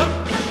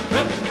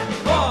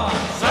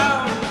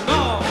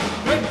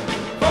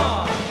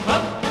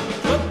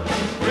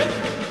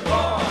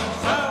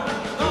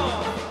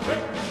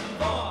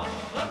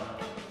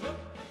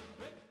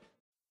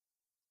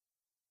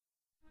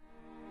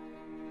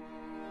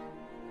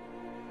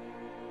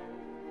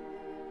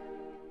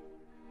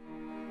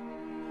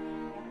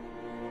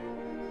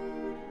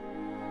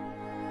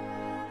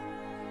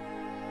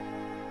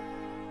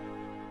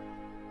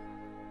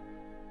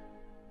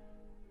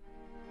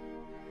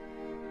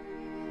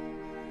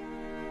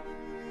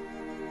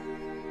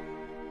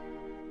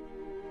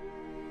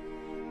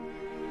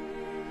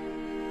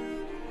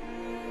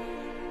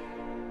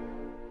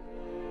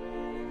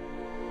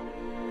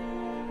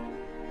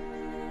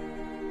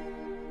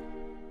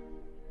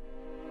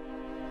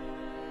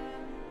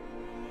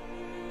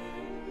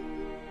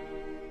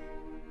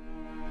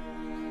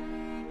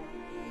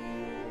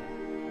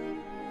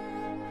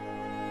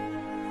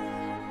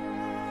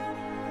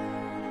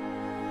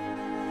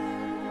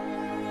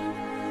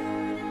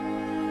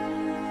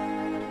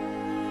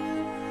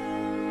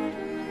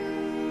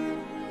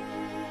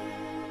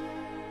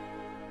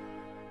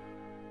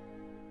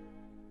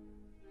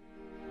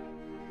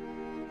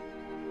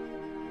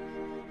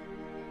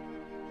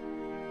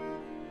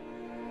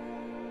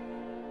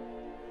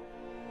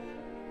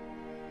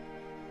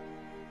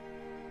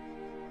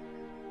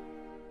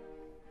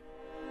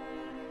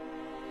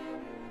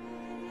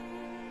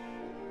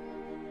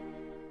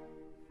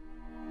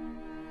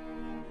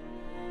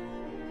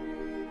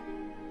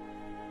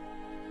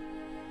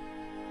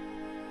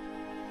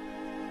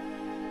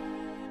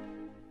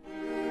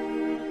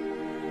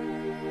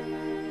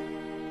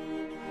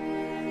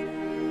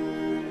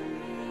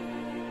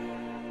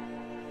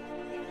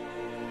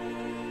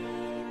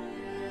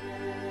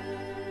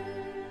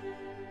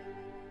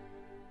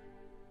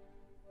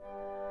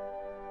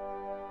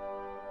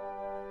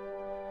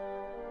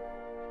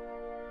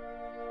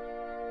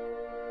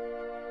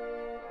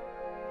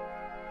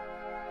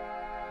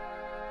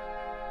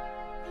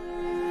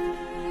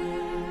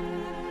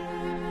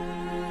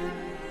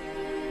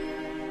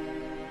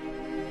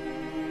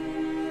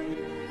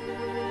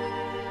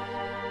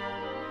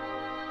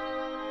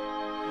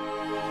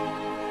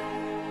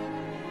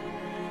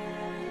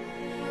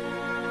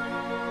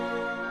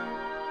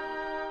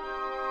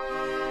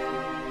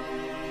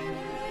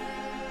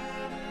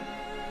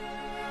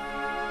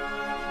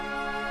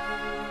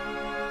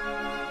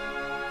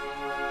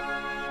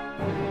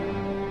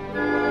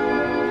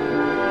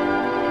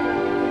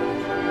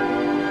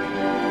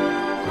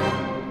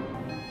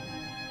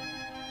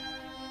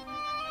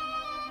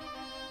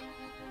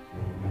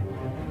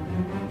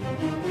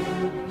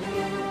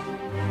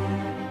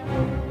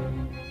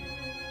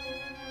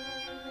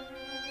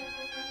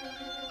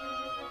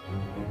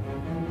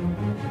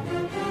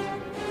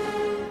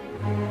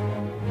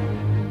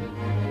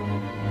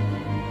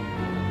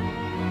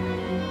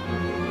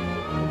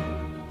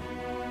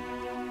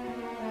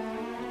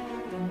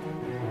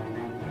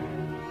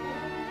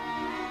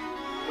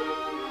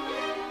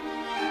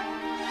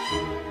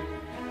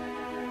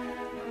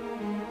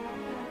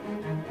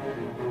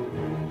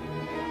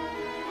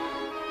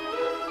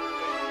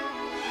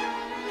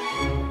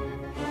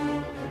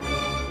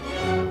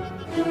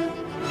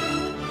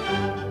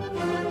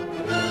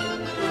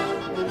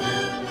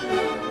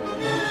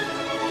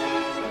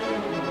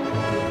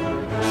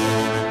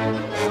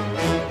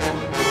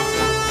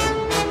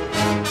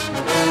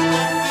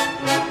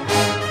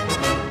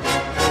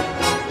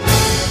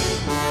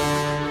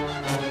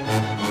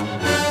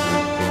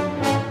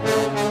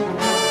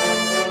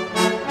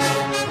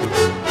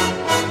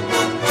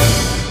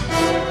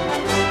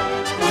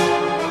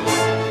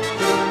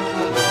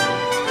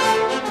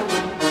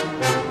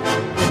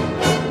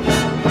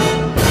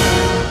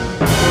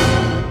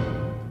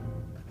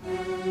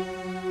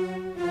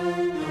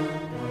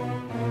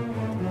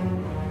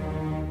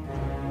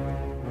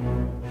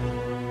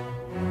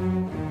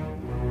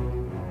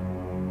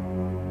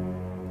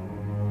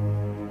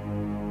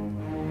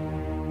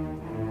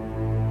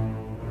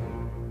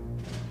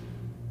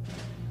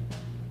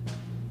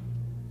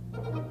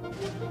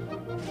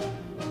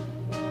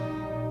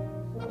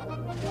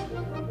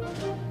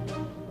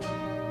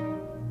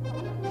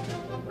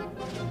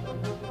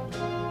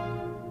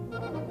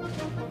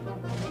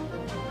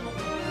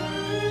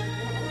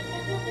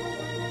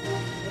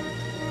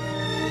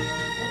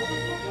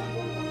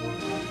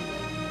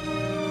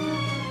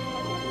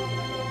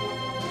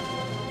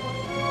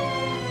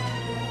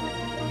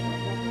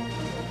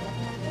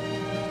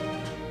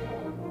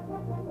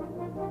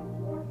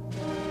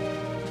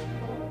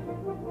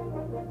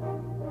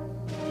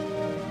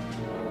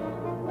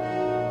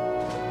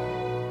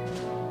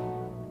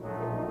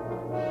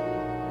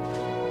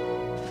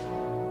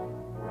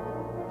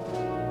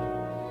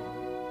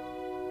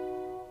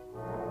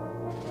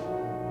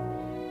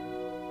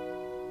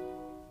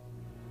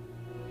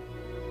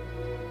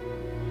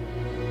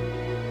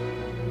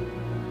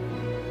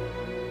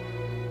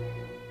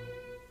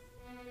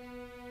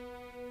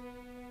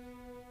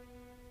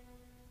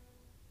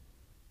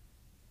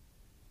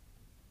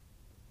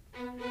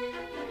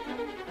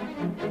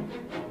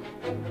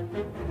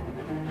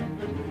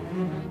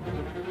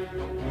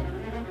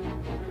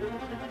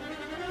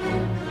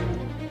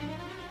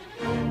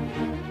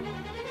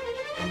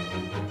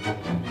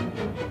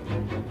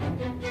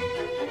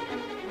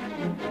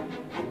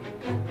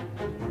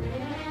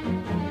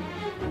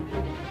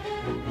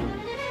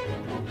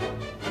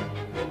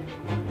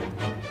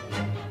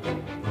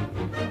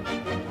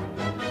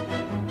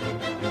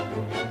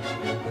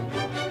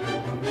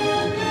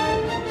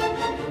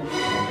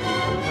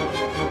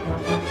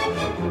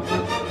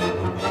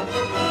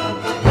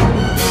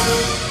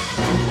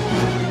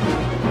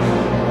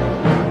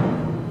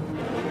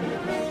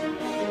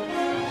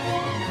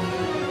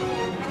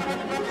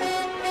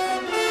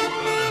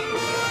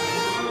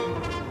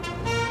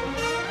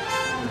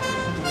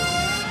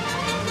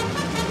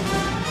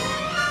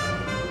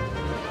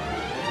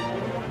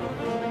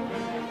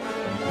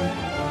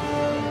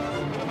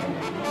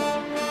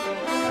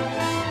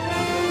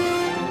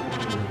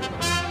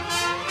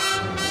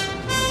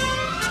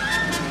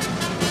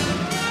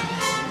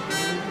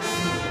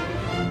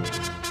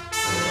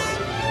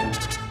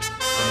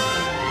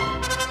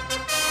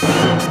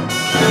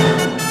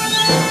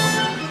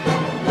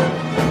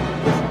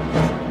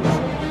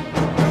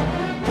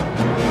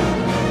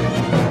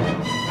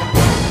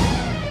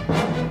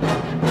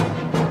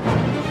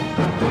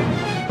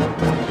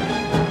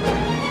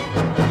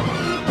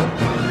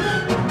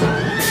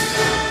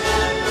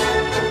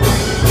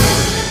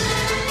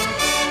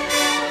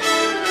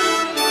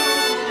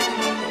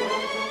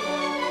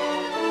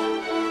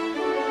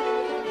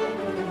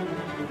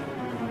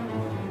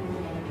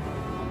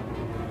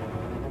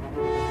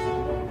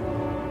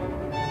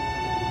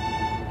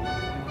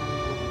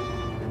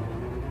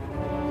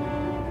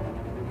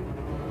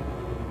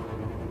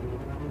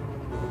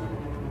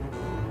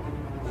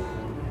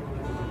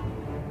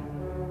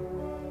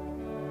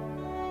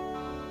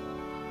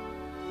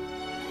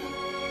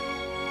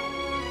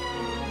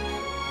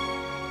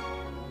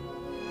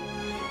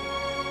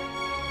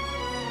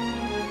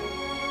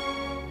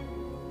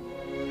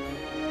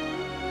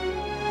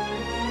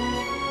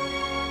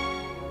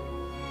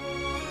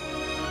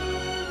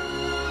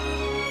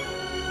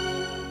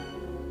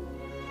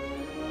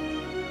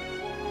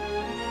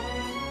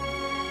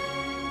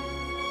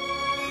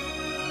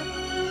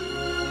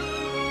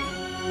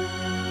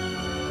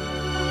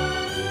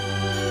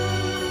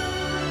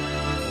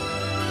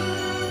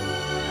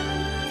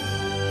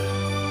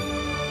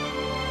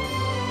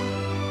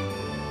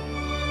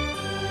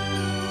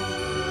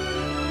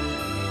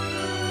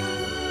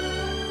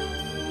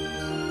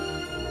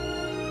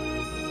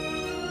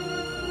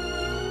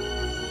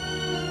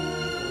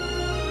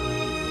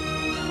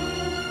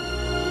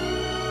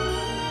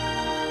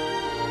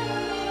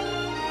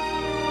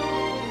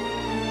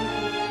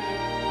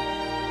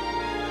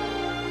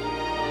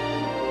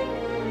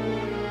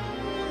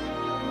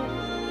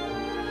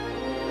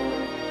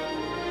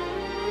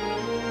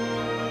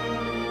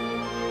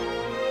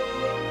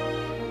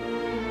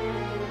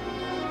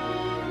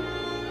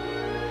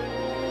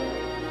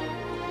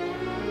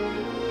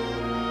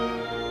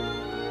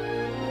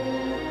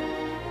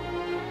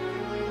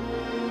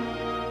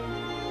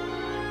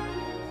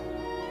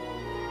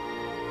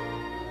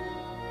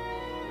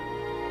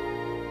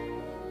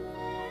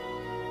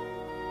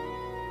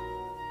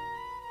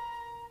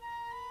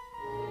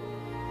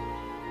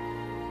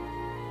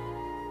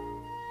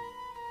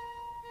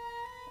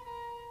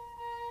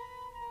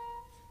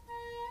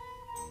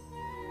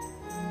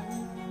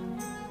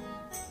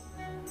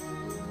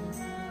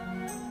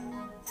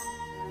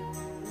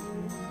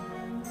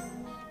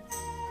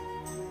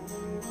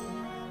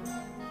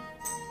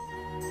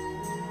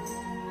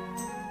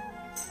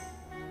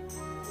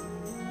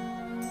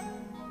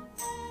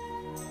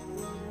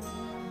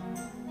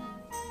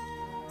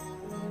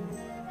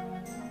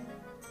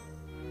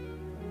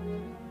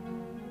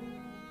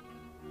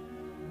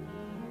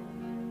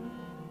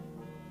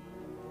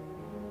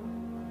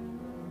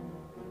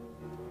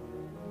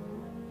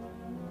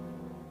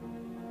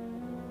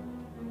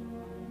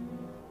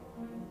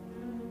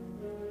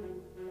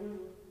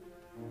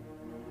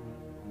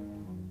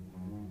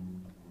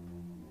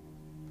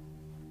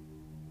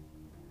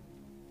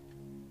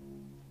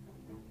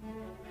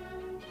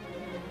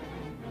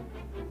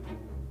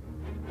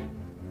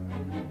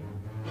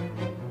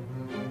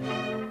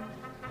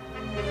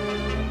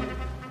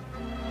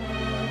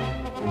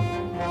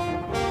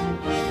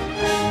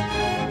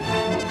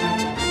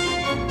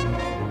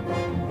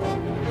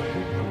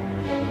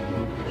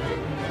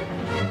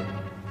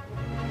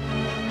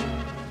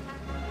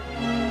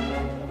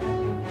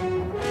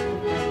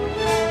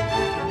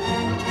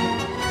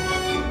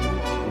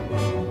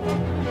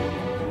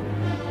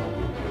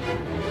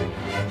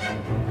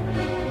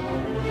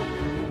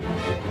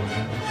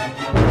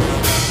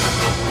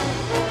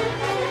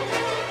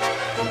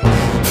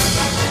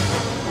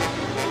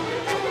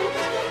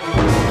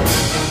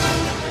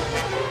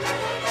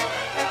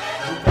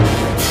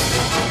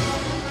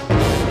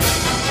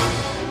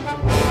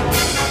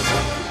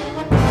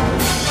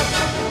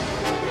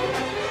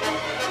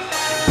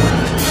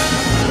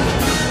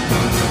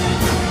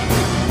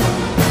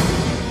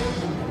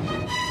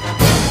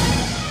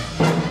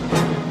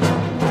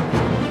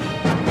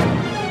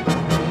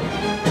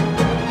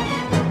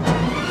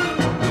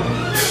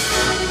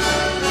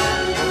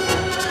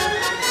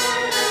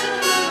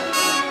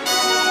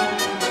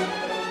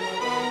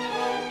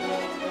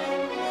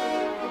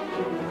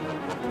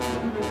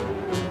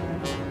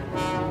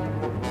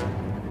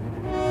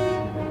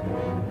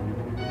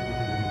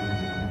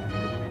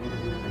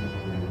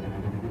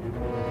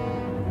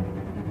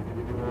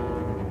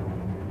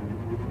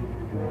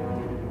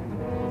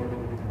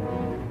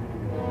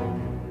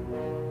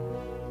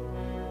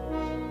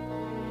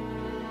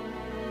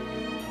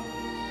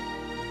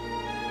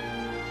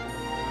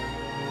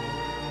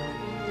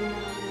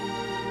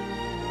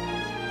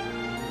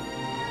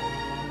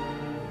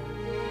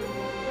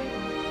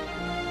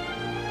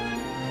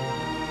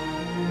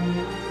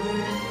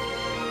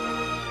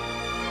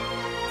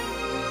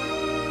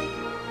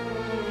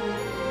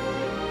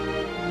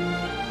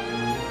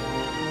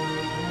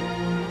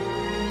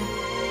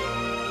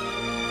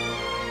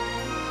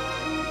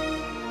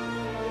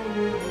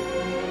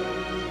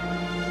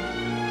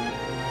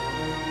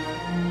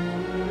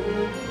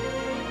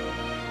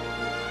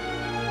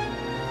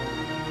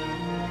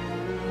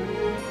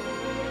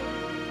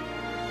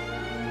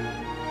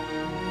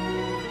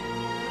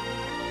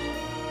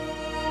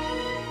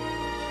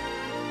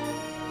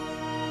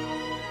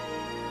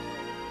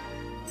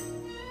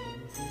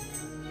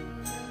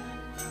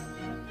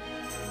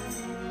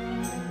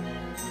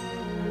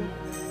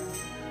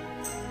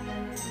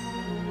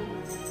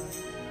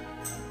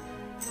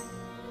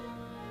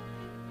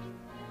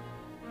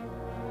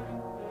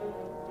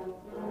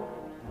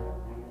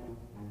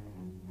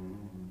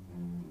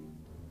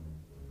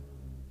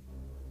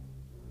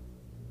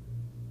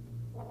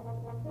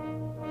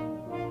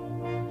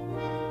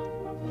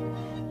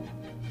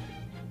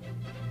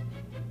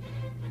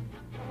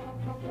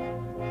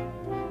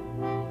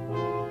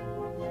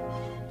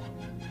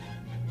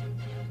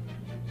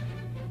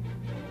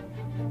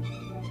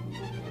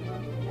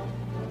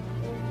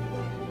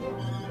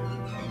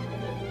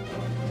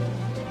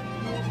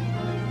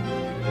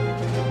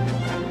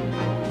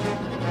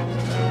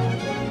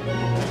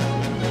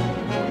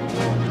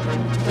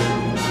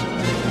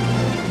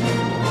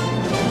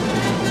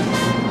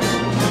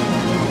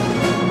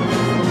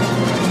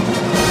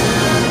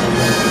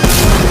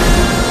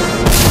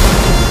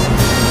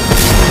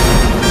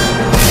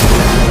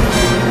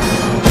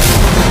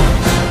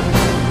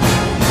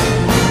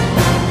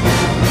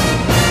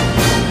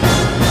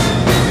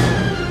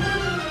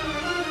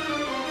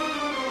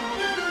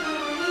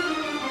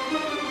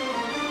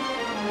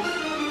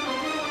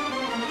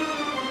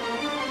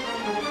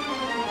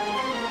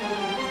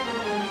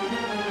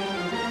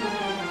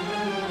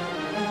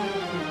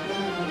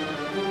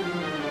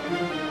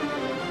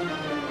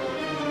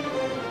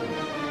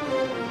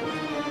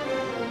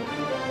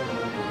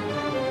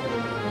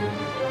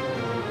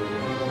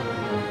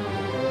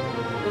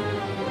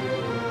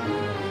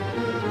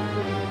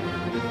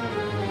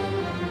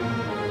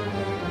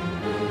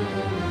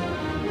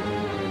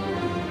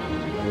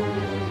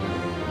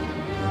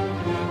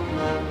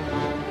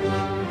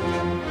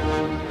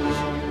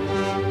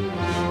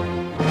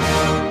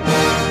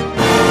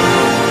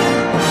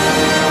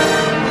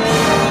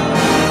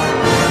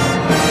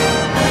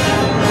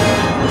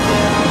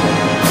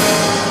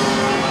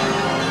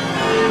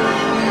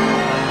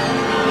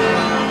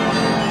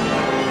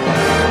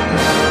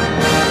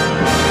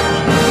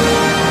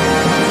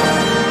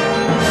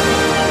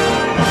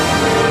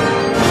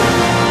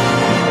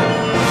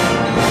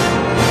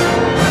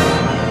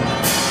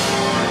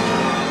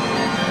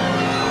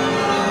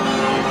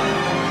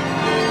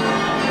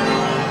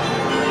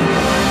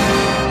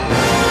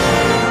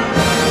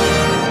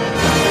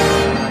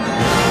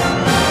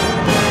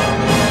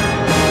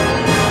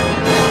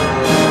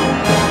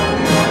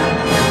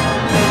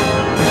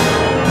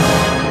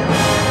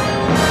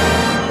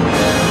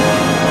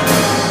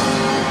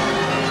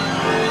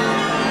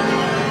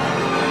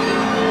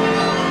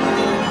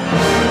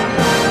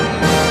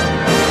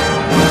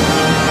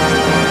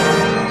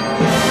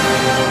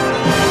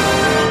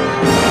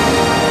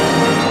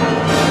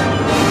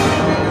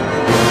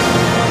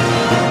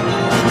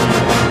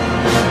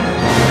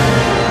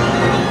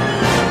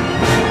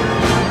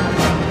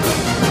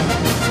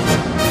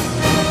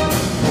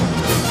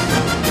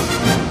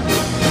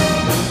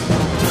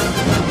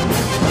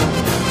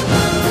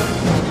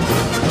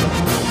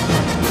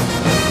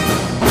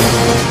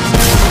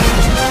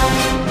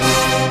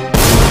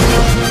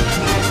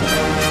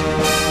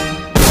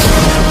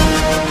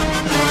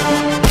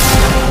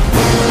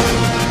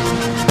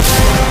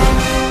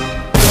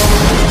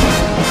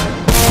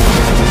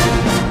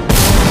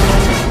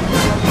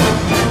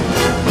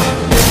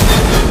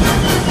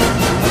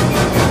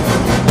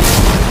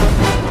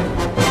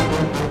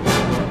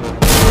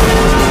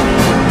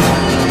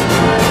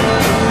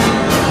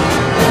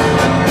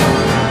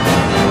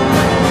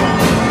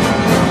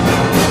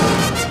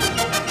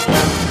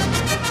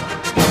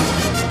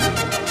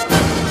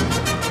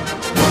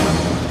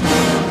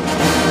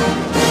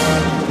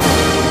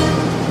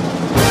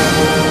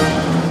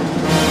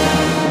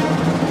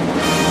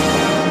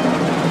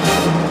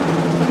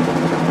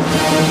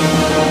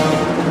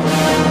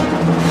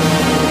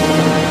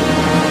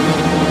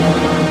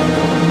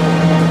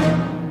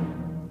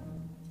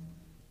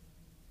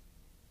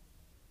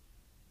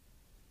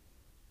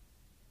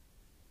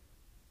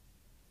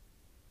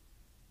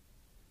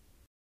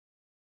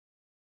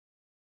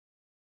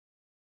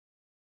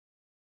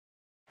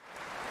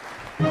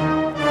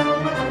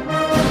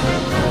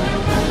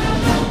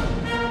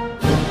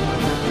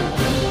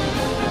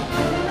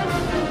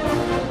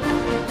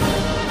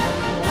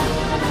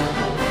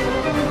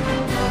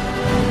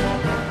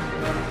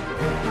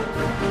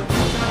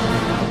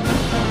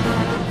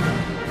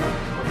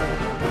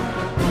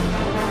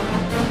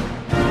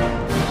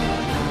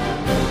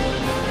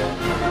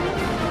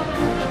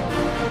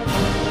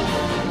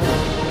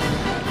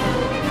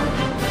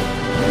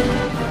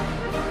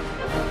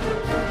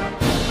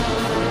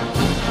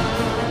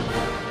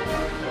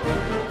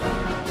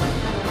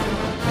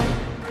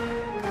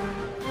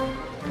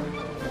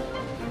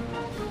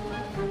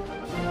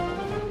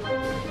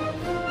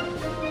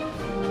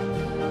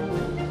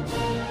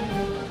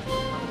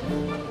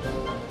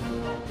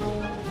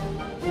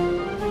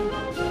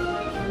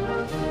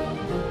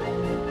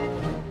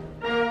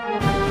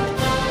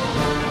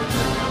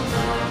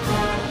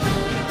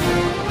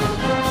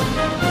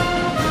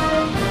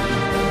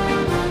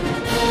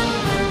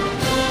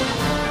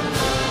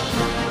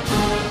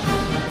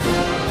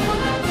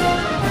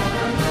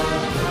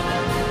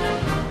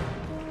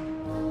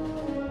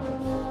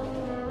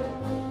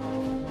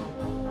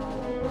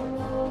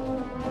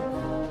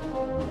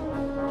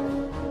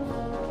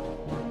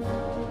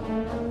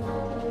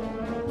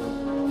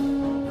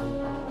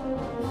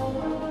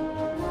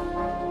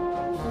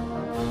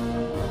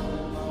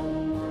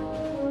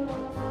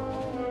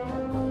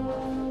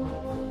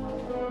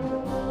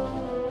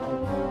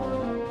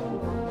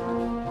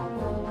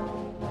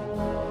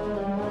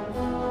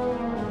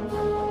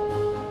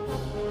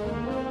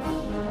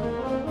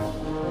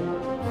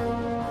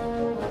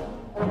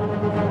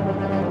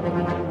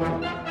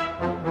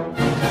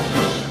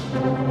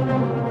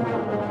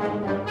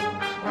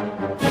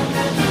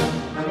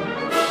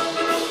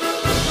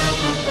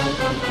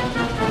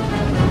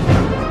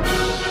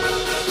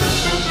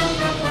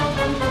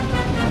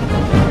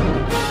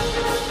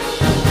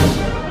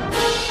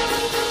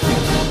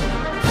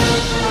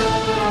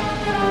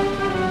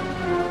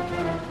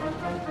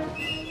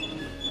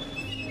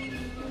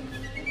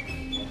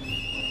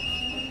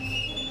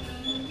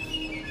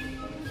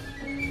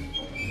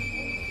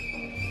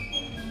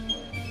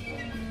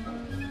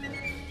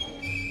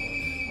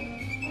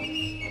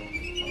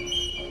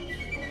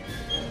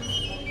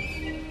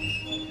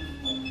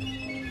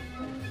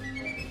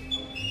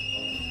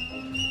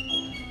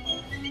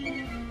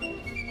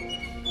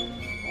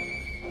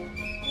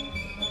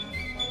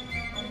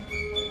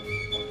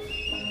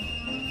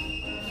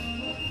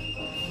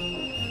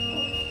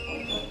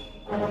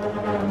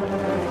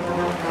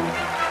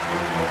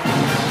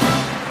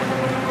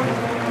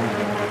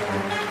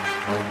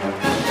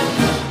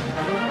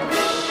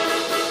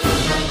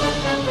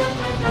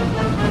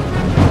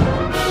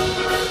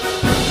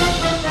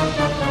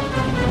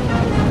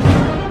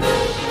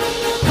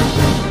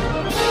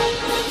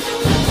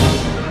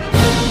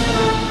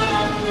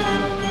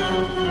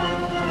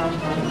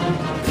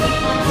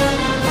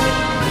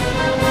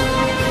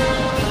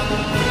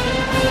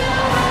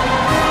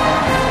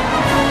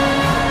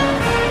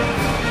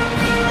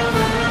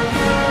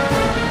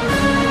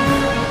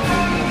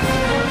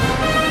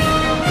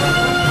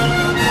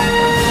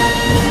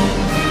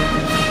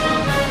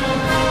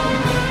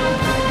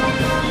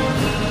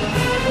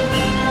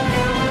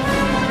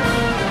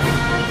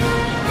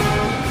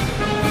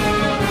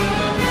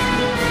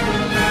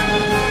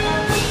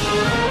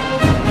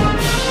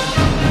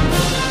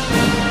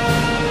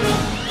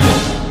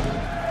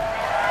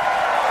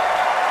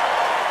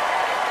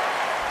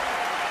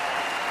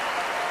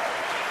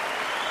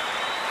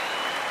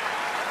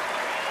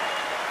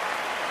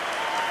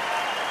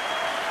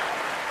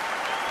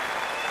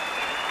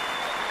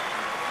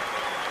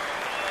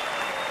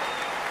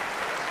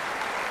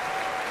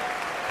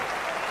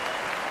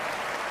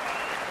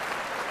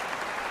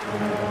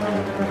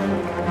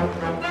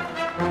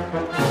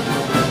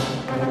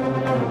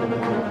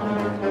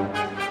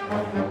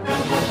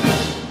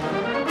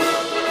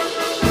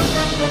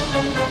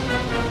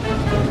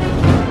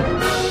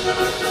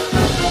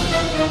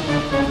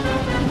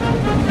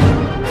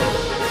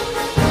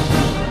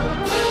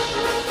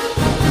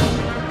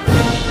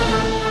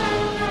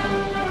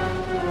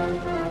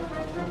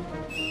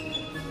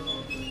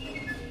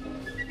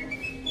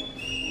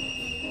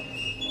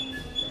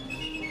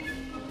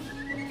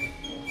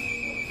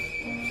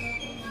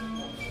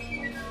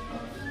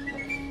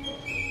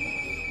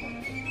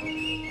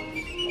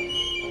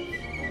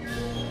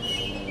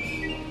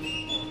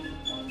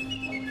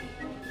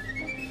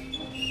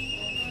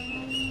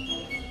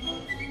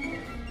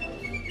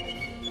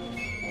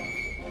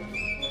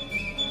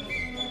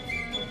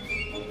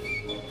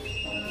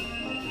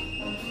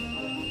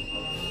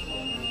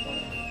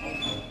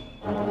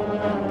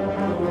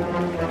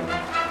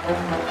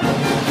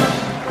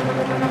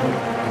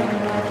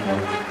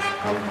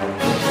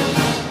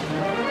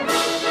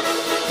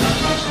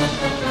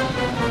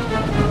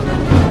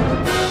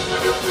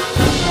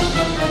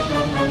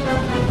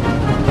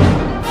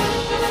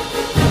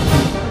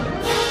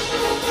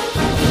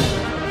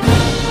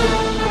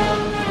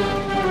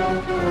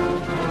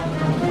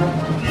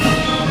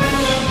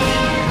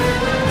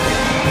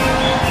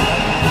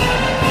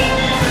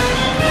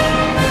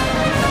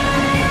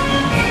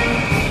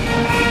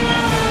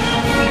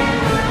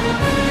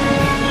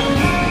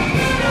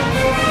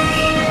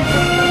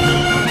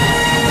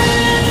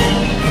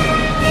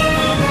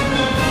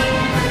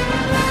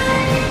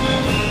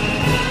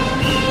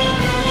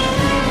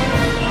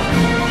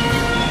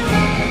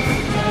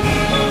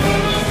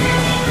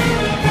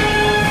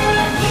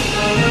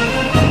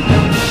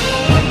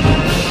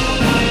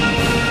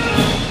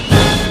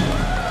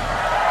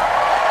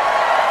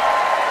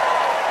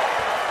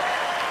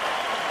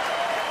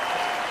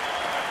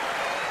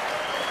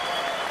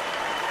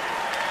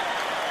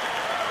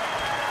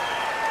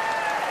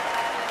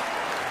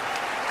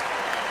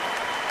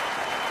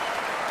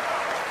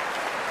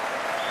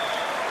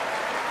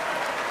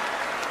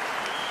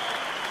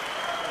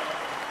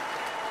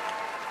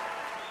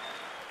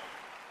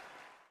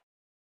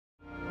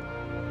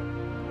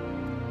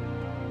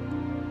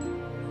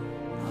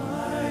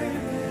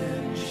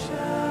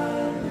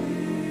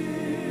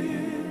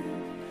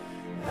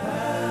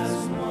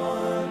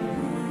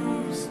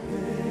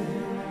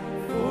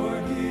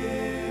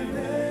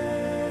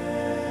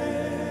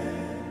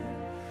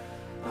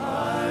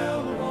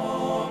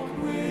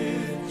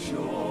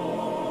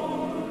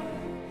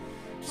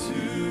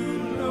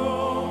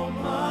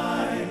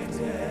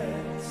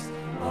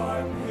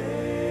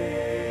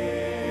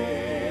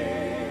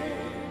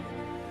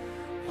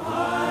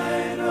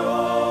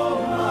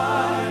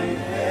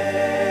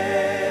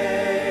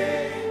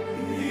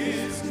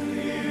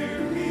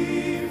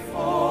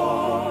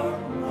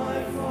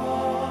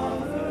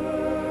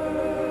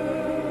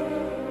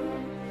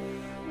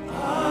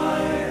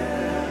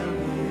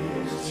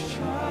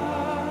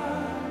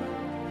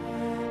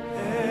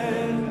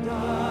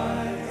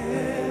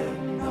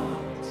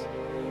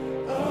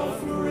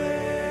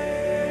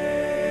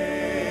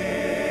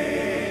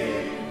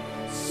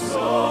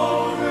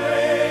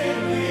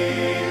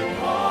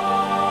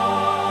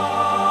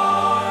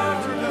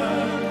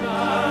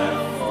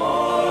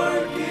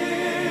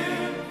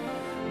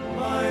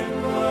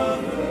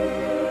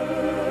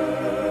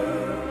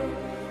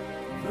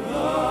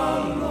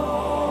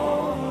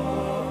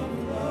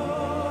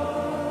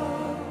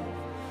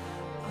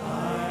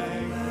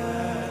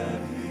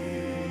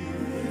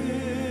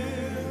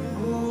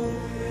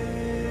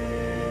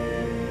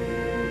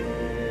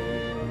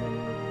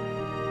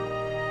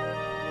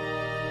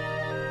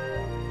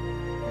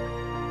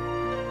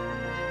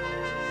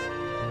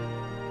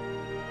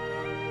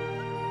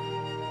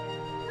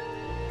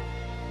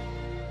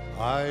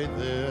 I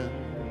then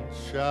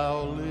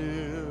shall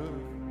live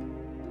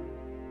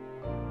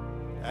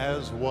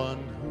as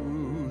one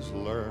who's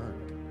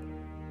learned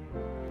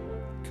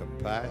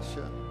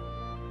compassion.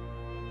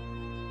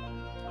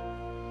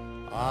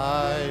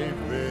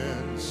 I've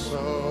been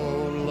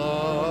so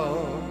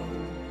loved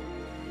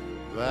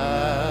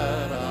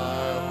that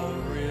I'll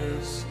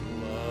risk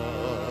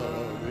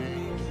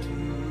loving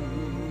too.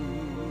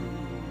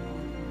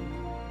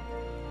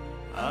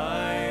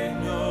 I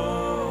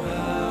know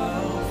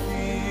how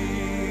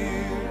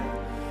fear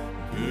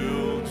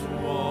builds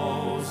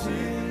walls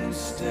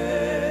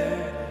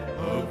instead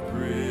of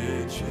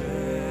bridges.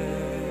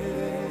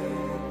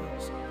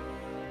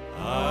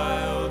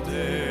 I'll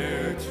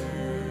dare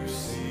to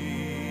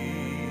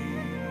see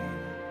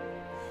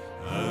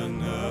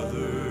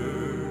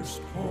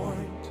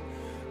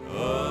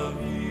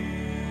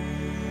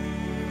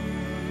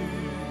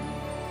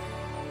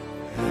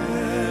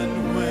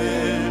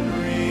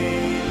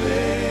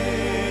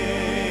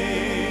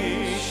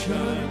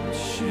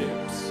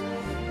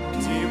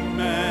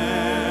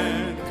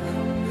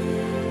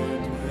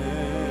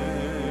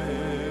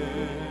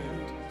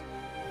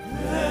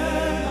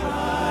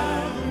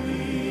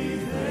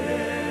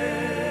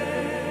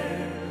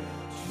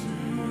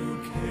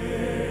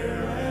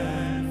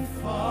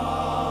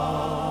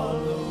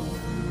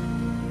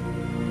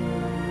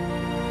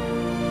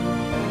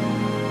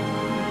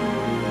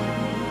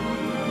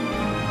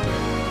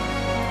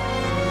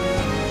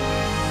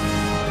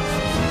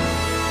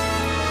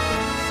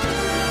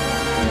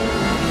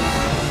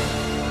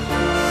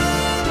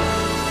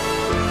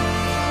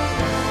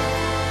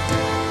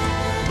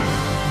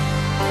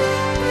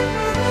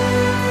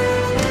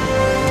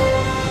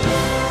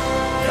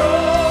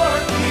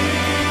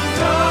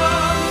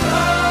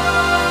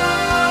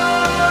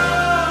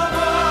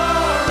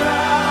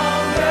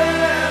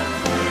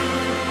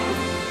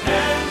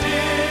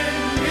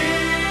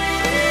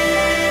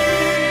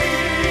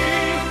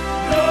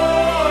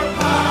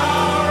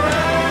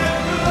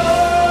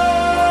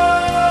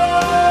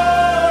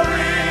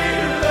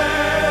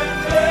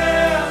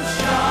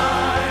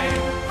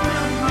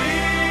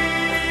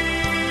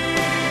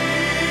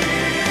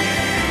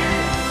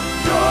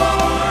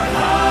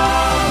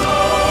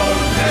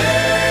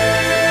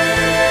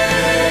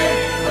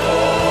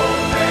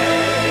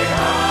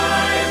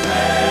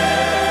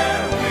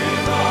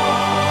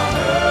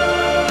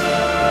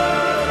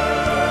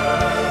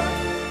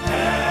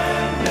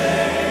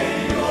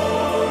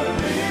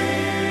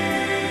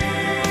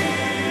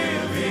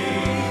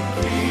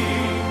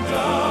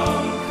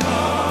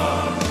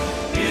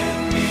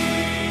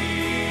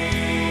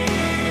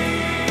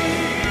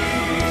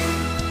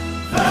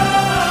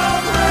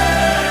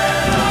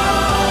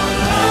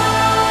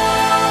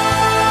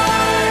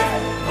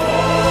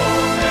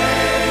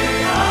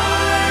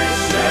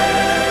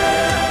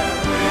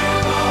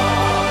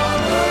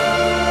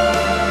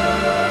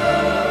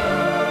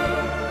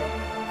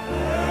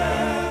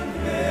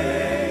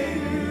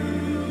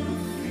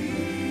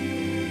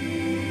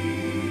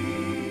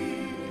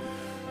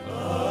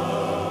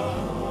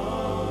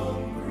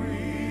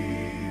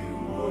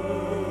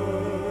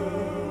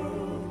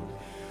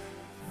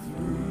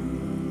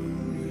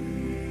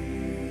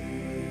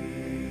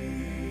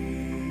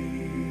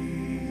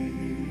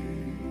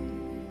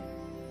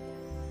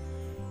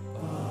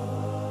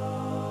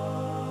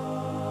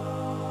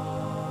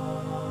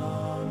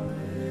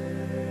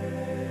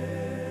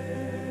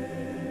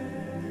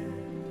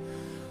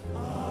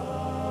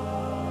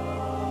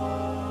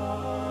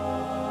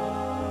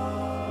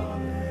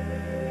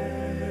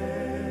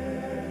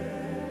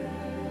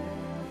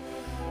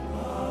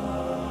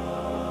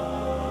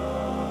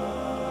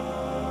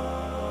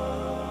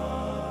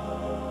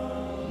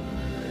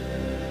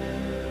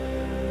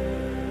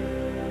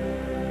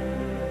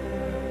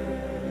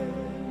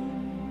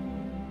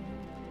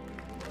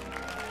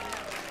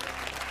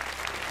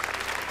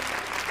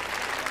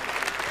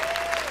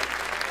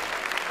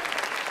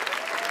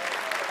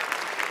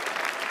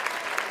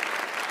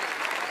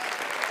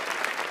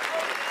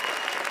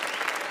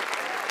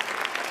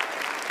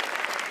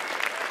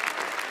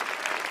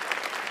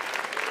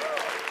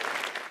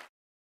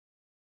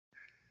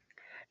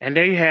And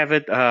there you have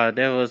it.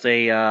 There was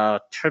a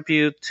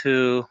tribute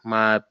to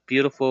my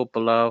beautiful,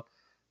 beloved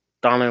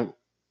darling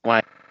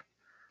wife,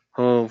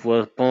 who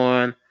was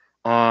born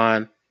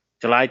on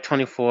July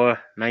 24,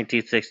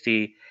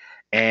 1960,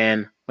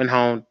 and went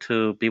home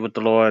to be with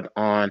the Lord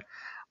on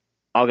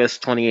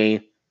August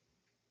 28,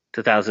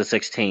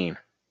 2016.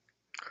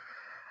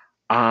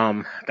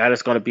 That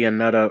is going to be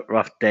another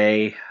rough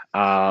day,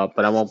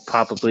 but I won't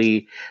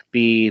probably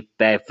be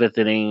back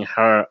visiting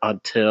her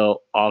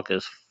until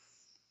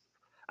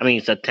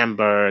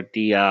September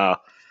the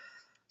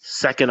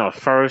 2nd or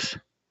 1st,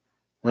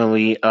 when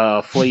we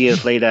 4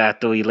 years later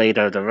after we laid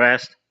her to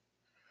rest.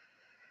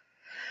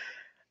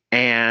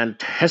 And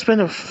it's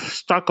been a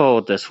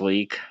struggle this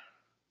week,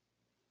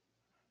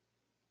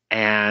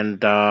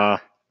 and I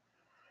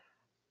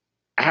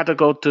had to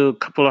go through a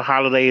couple of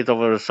holidays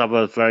over the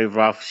summer. It's very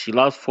rough. She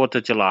loves 4th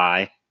of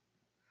July.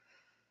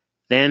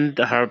 Then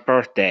her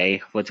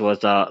birthday, which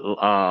was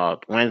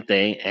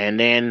Wednesday, and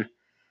then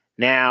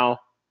now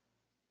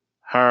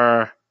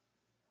her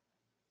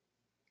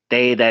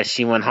day that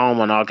she went home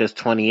on August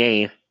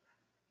 28th,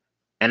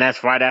 and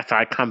that's right after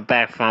I come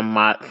back from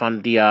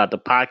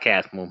the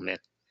podcast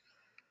movement.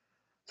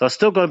 So it's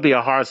still going to be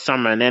a hard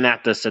summer, and then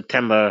after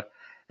September,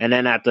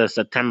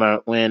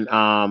 when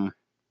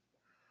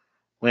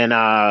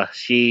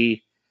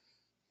she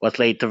was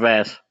laid to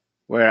rest,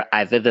 where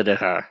I visited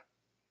her.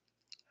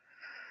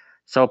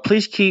 So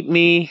please keep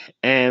me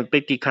and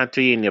Big D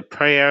Country in your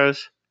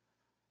prayers,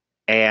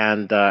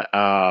 and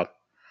I'll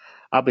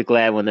be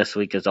glad when this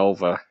week is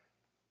over.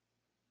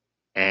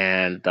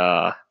 And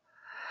I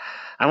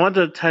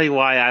wanted to tell you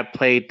why I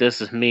played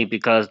This Is Me,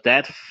 because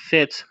that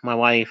fits my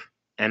wife,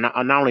 and not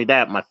only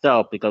that,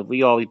 myself, because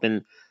we always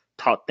been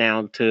talked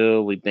down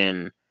to, we've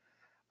been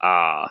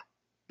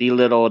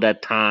belittled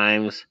at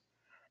times,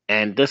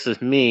 and this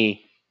is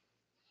me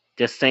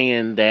just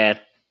saying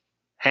that,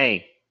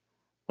 hey,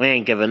 we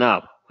ain't giving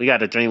up. We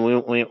got a dream.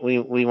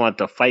 We want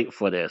to fight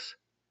for this.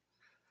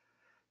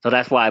 So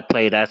that's why I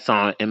played that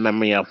song in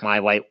memory of my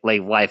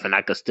late wife, and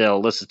I could still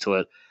listen to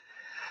it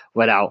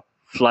without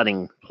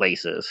flooding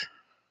places.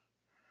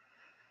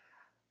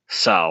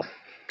 So,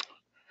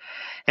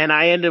 and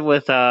I ended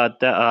with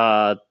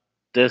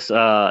this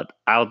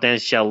Our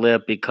Dance Shall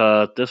Live,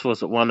 because this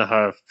was one of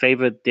her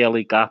favorite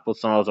daily gospel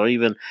songs, or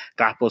even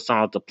gospel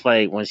songs to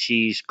play when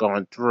she's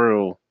going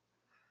through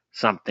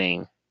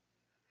something.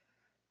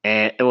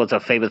 And it was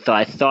her favorite. So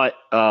I thought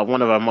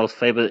one of her most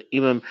favorite,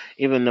 even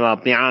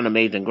beyond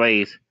Amazing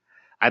Grace.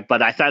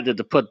 But I decided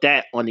to put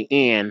that on the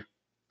end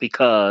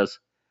because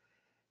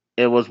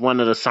it was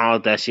one of the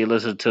songs that she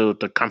listened to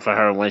comfort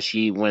her when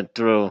she went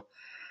through,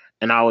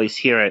 and I always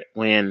hear it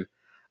when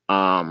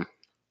I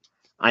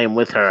am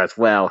with her as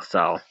well.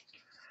 So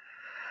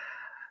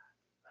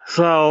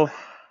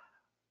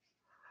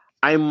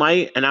I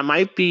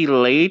might be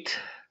late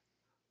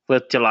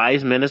with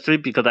July's ministry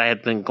because I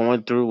had been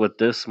going through with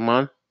this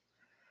month,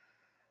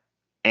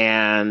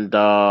 and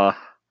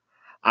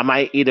I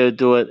might either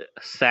do it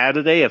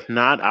Saturday. If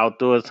not, I'll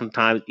do it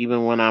sometimes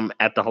even when I'm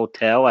at the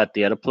hotel at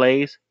the other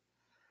place,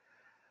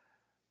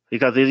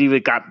 because it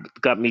even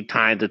got me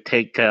time to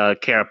take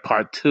care of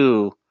part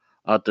 2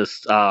 of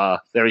this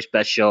very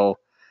special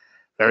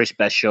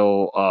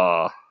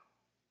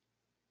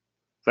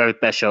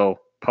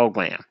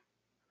program.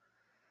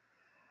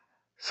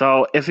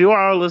 So if you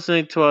are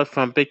listening to us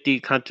from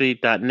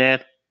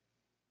BigDCountry.net,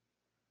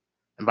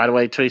 and by the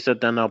way, Teresa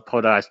Dunno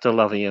Porter, I still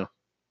love you.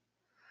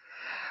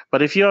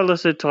 But if you are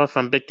listening to us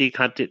from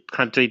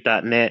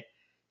BigDCountry.net,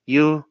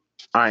 you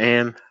are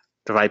in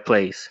the right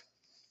place.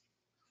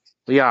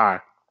 We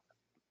are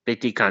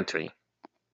Big D Country.